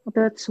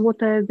that's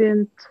what I've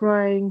been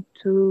trying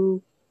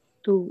to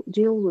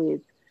deal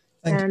with.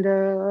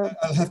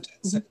 I'll have to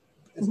say,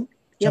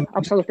 yeah,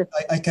 absolutely.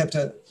 I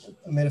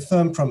made a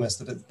firm promise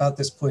that at about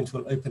this point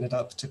we'll open it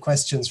up to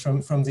questions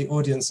from the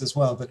audience as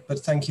well. But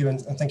thank you,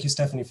 and thank you,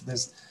 Stephanie, for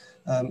this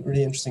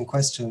really interesting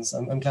questions.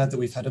 I'm glad that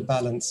we've had a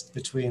balance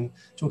between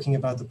talking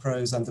about the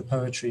prose and the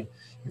poetry,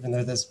 even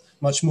though there's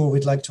much more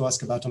we'd like to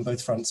ask about on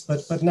both fronts.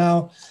 But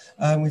now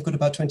we've got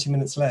about 20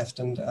 minutes left,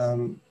 and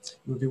it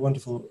would be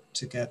wonderful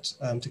to get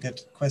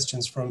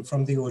questions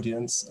from the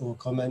audience or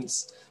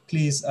comments.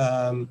 Please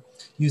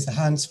use the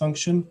hands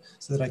function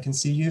so that I can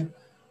see you,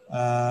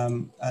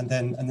 and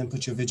then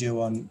put your video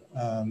on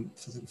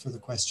for the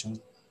question.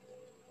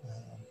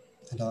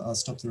 And I'll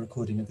stop the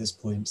recording at this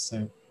point.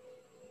 So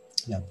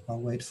yeah, I'll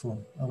wait for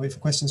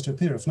questions to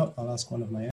appear. If not, I'll ask one of my own.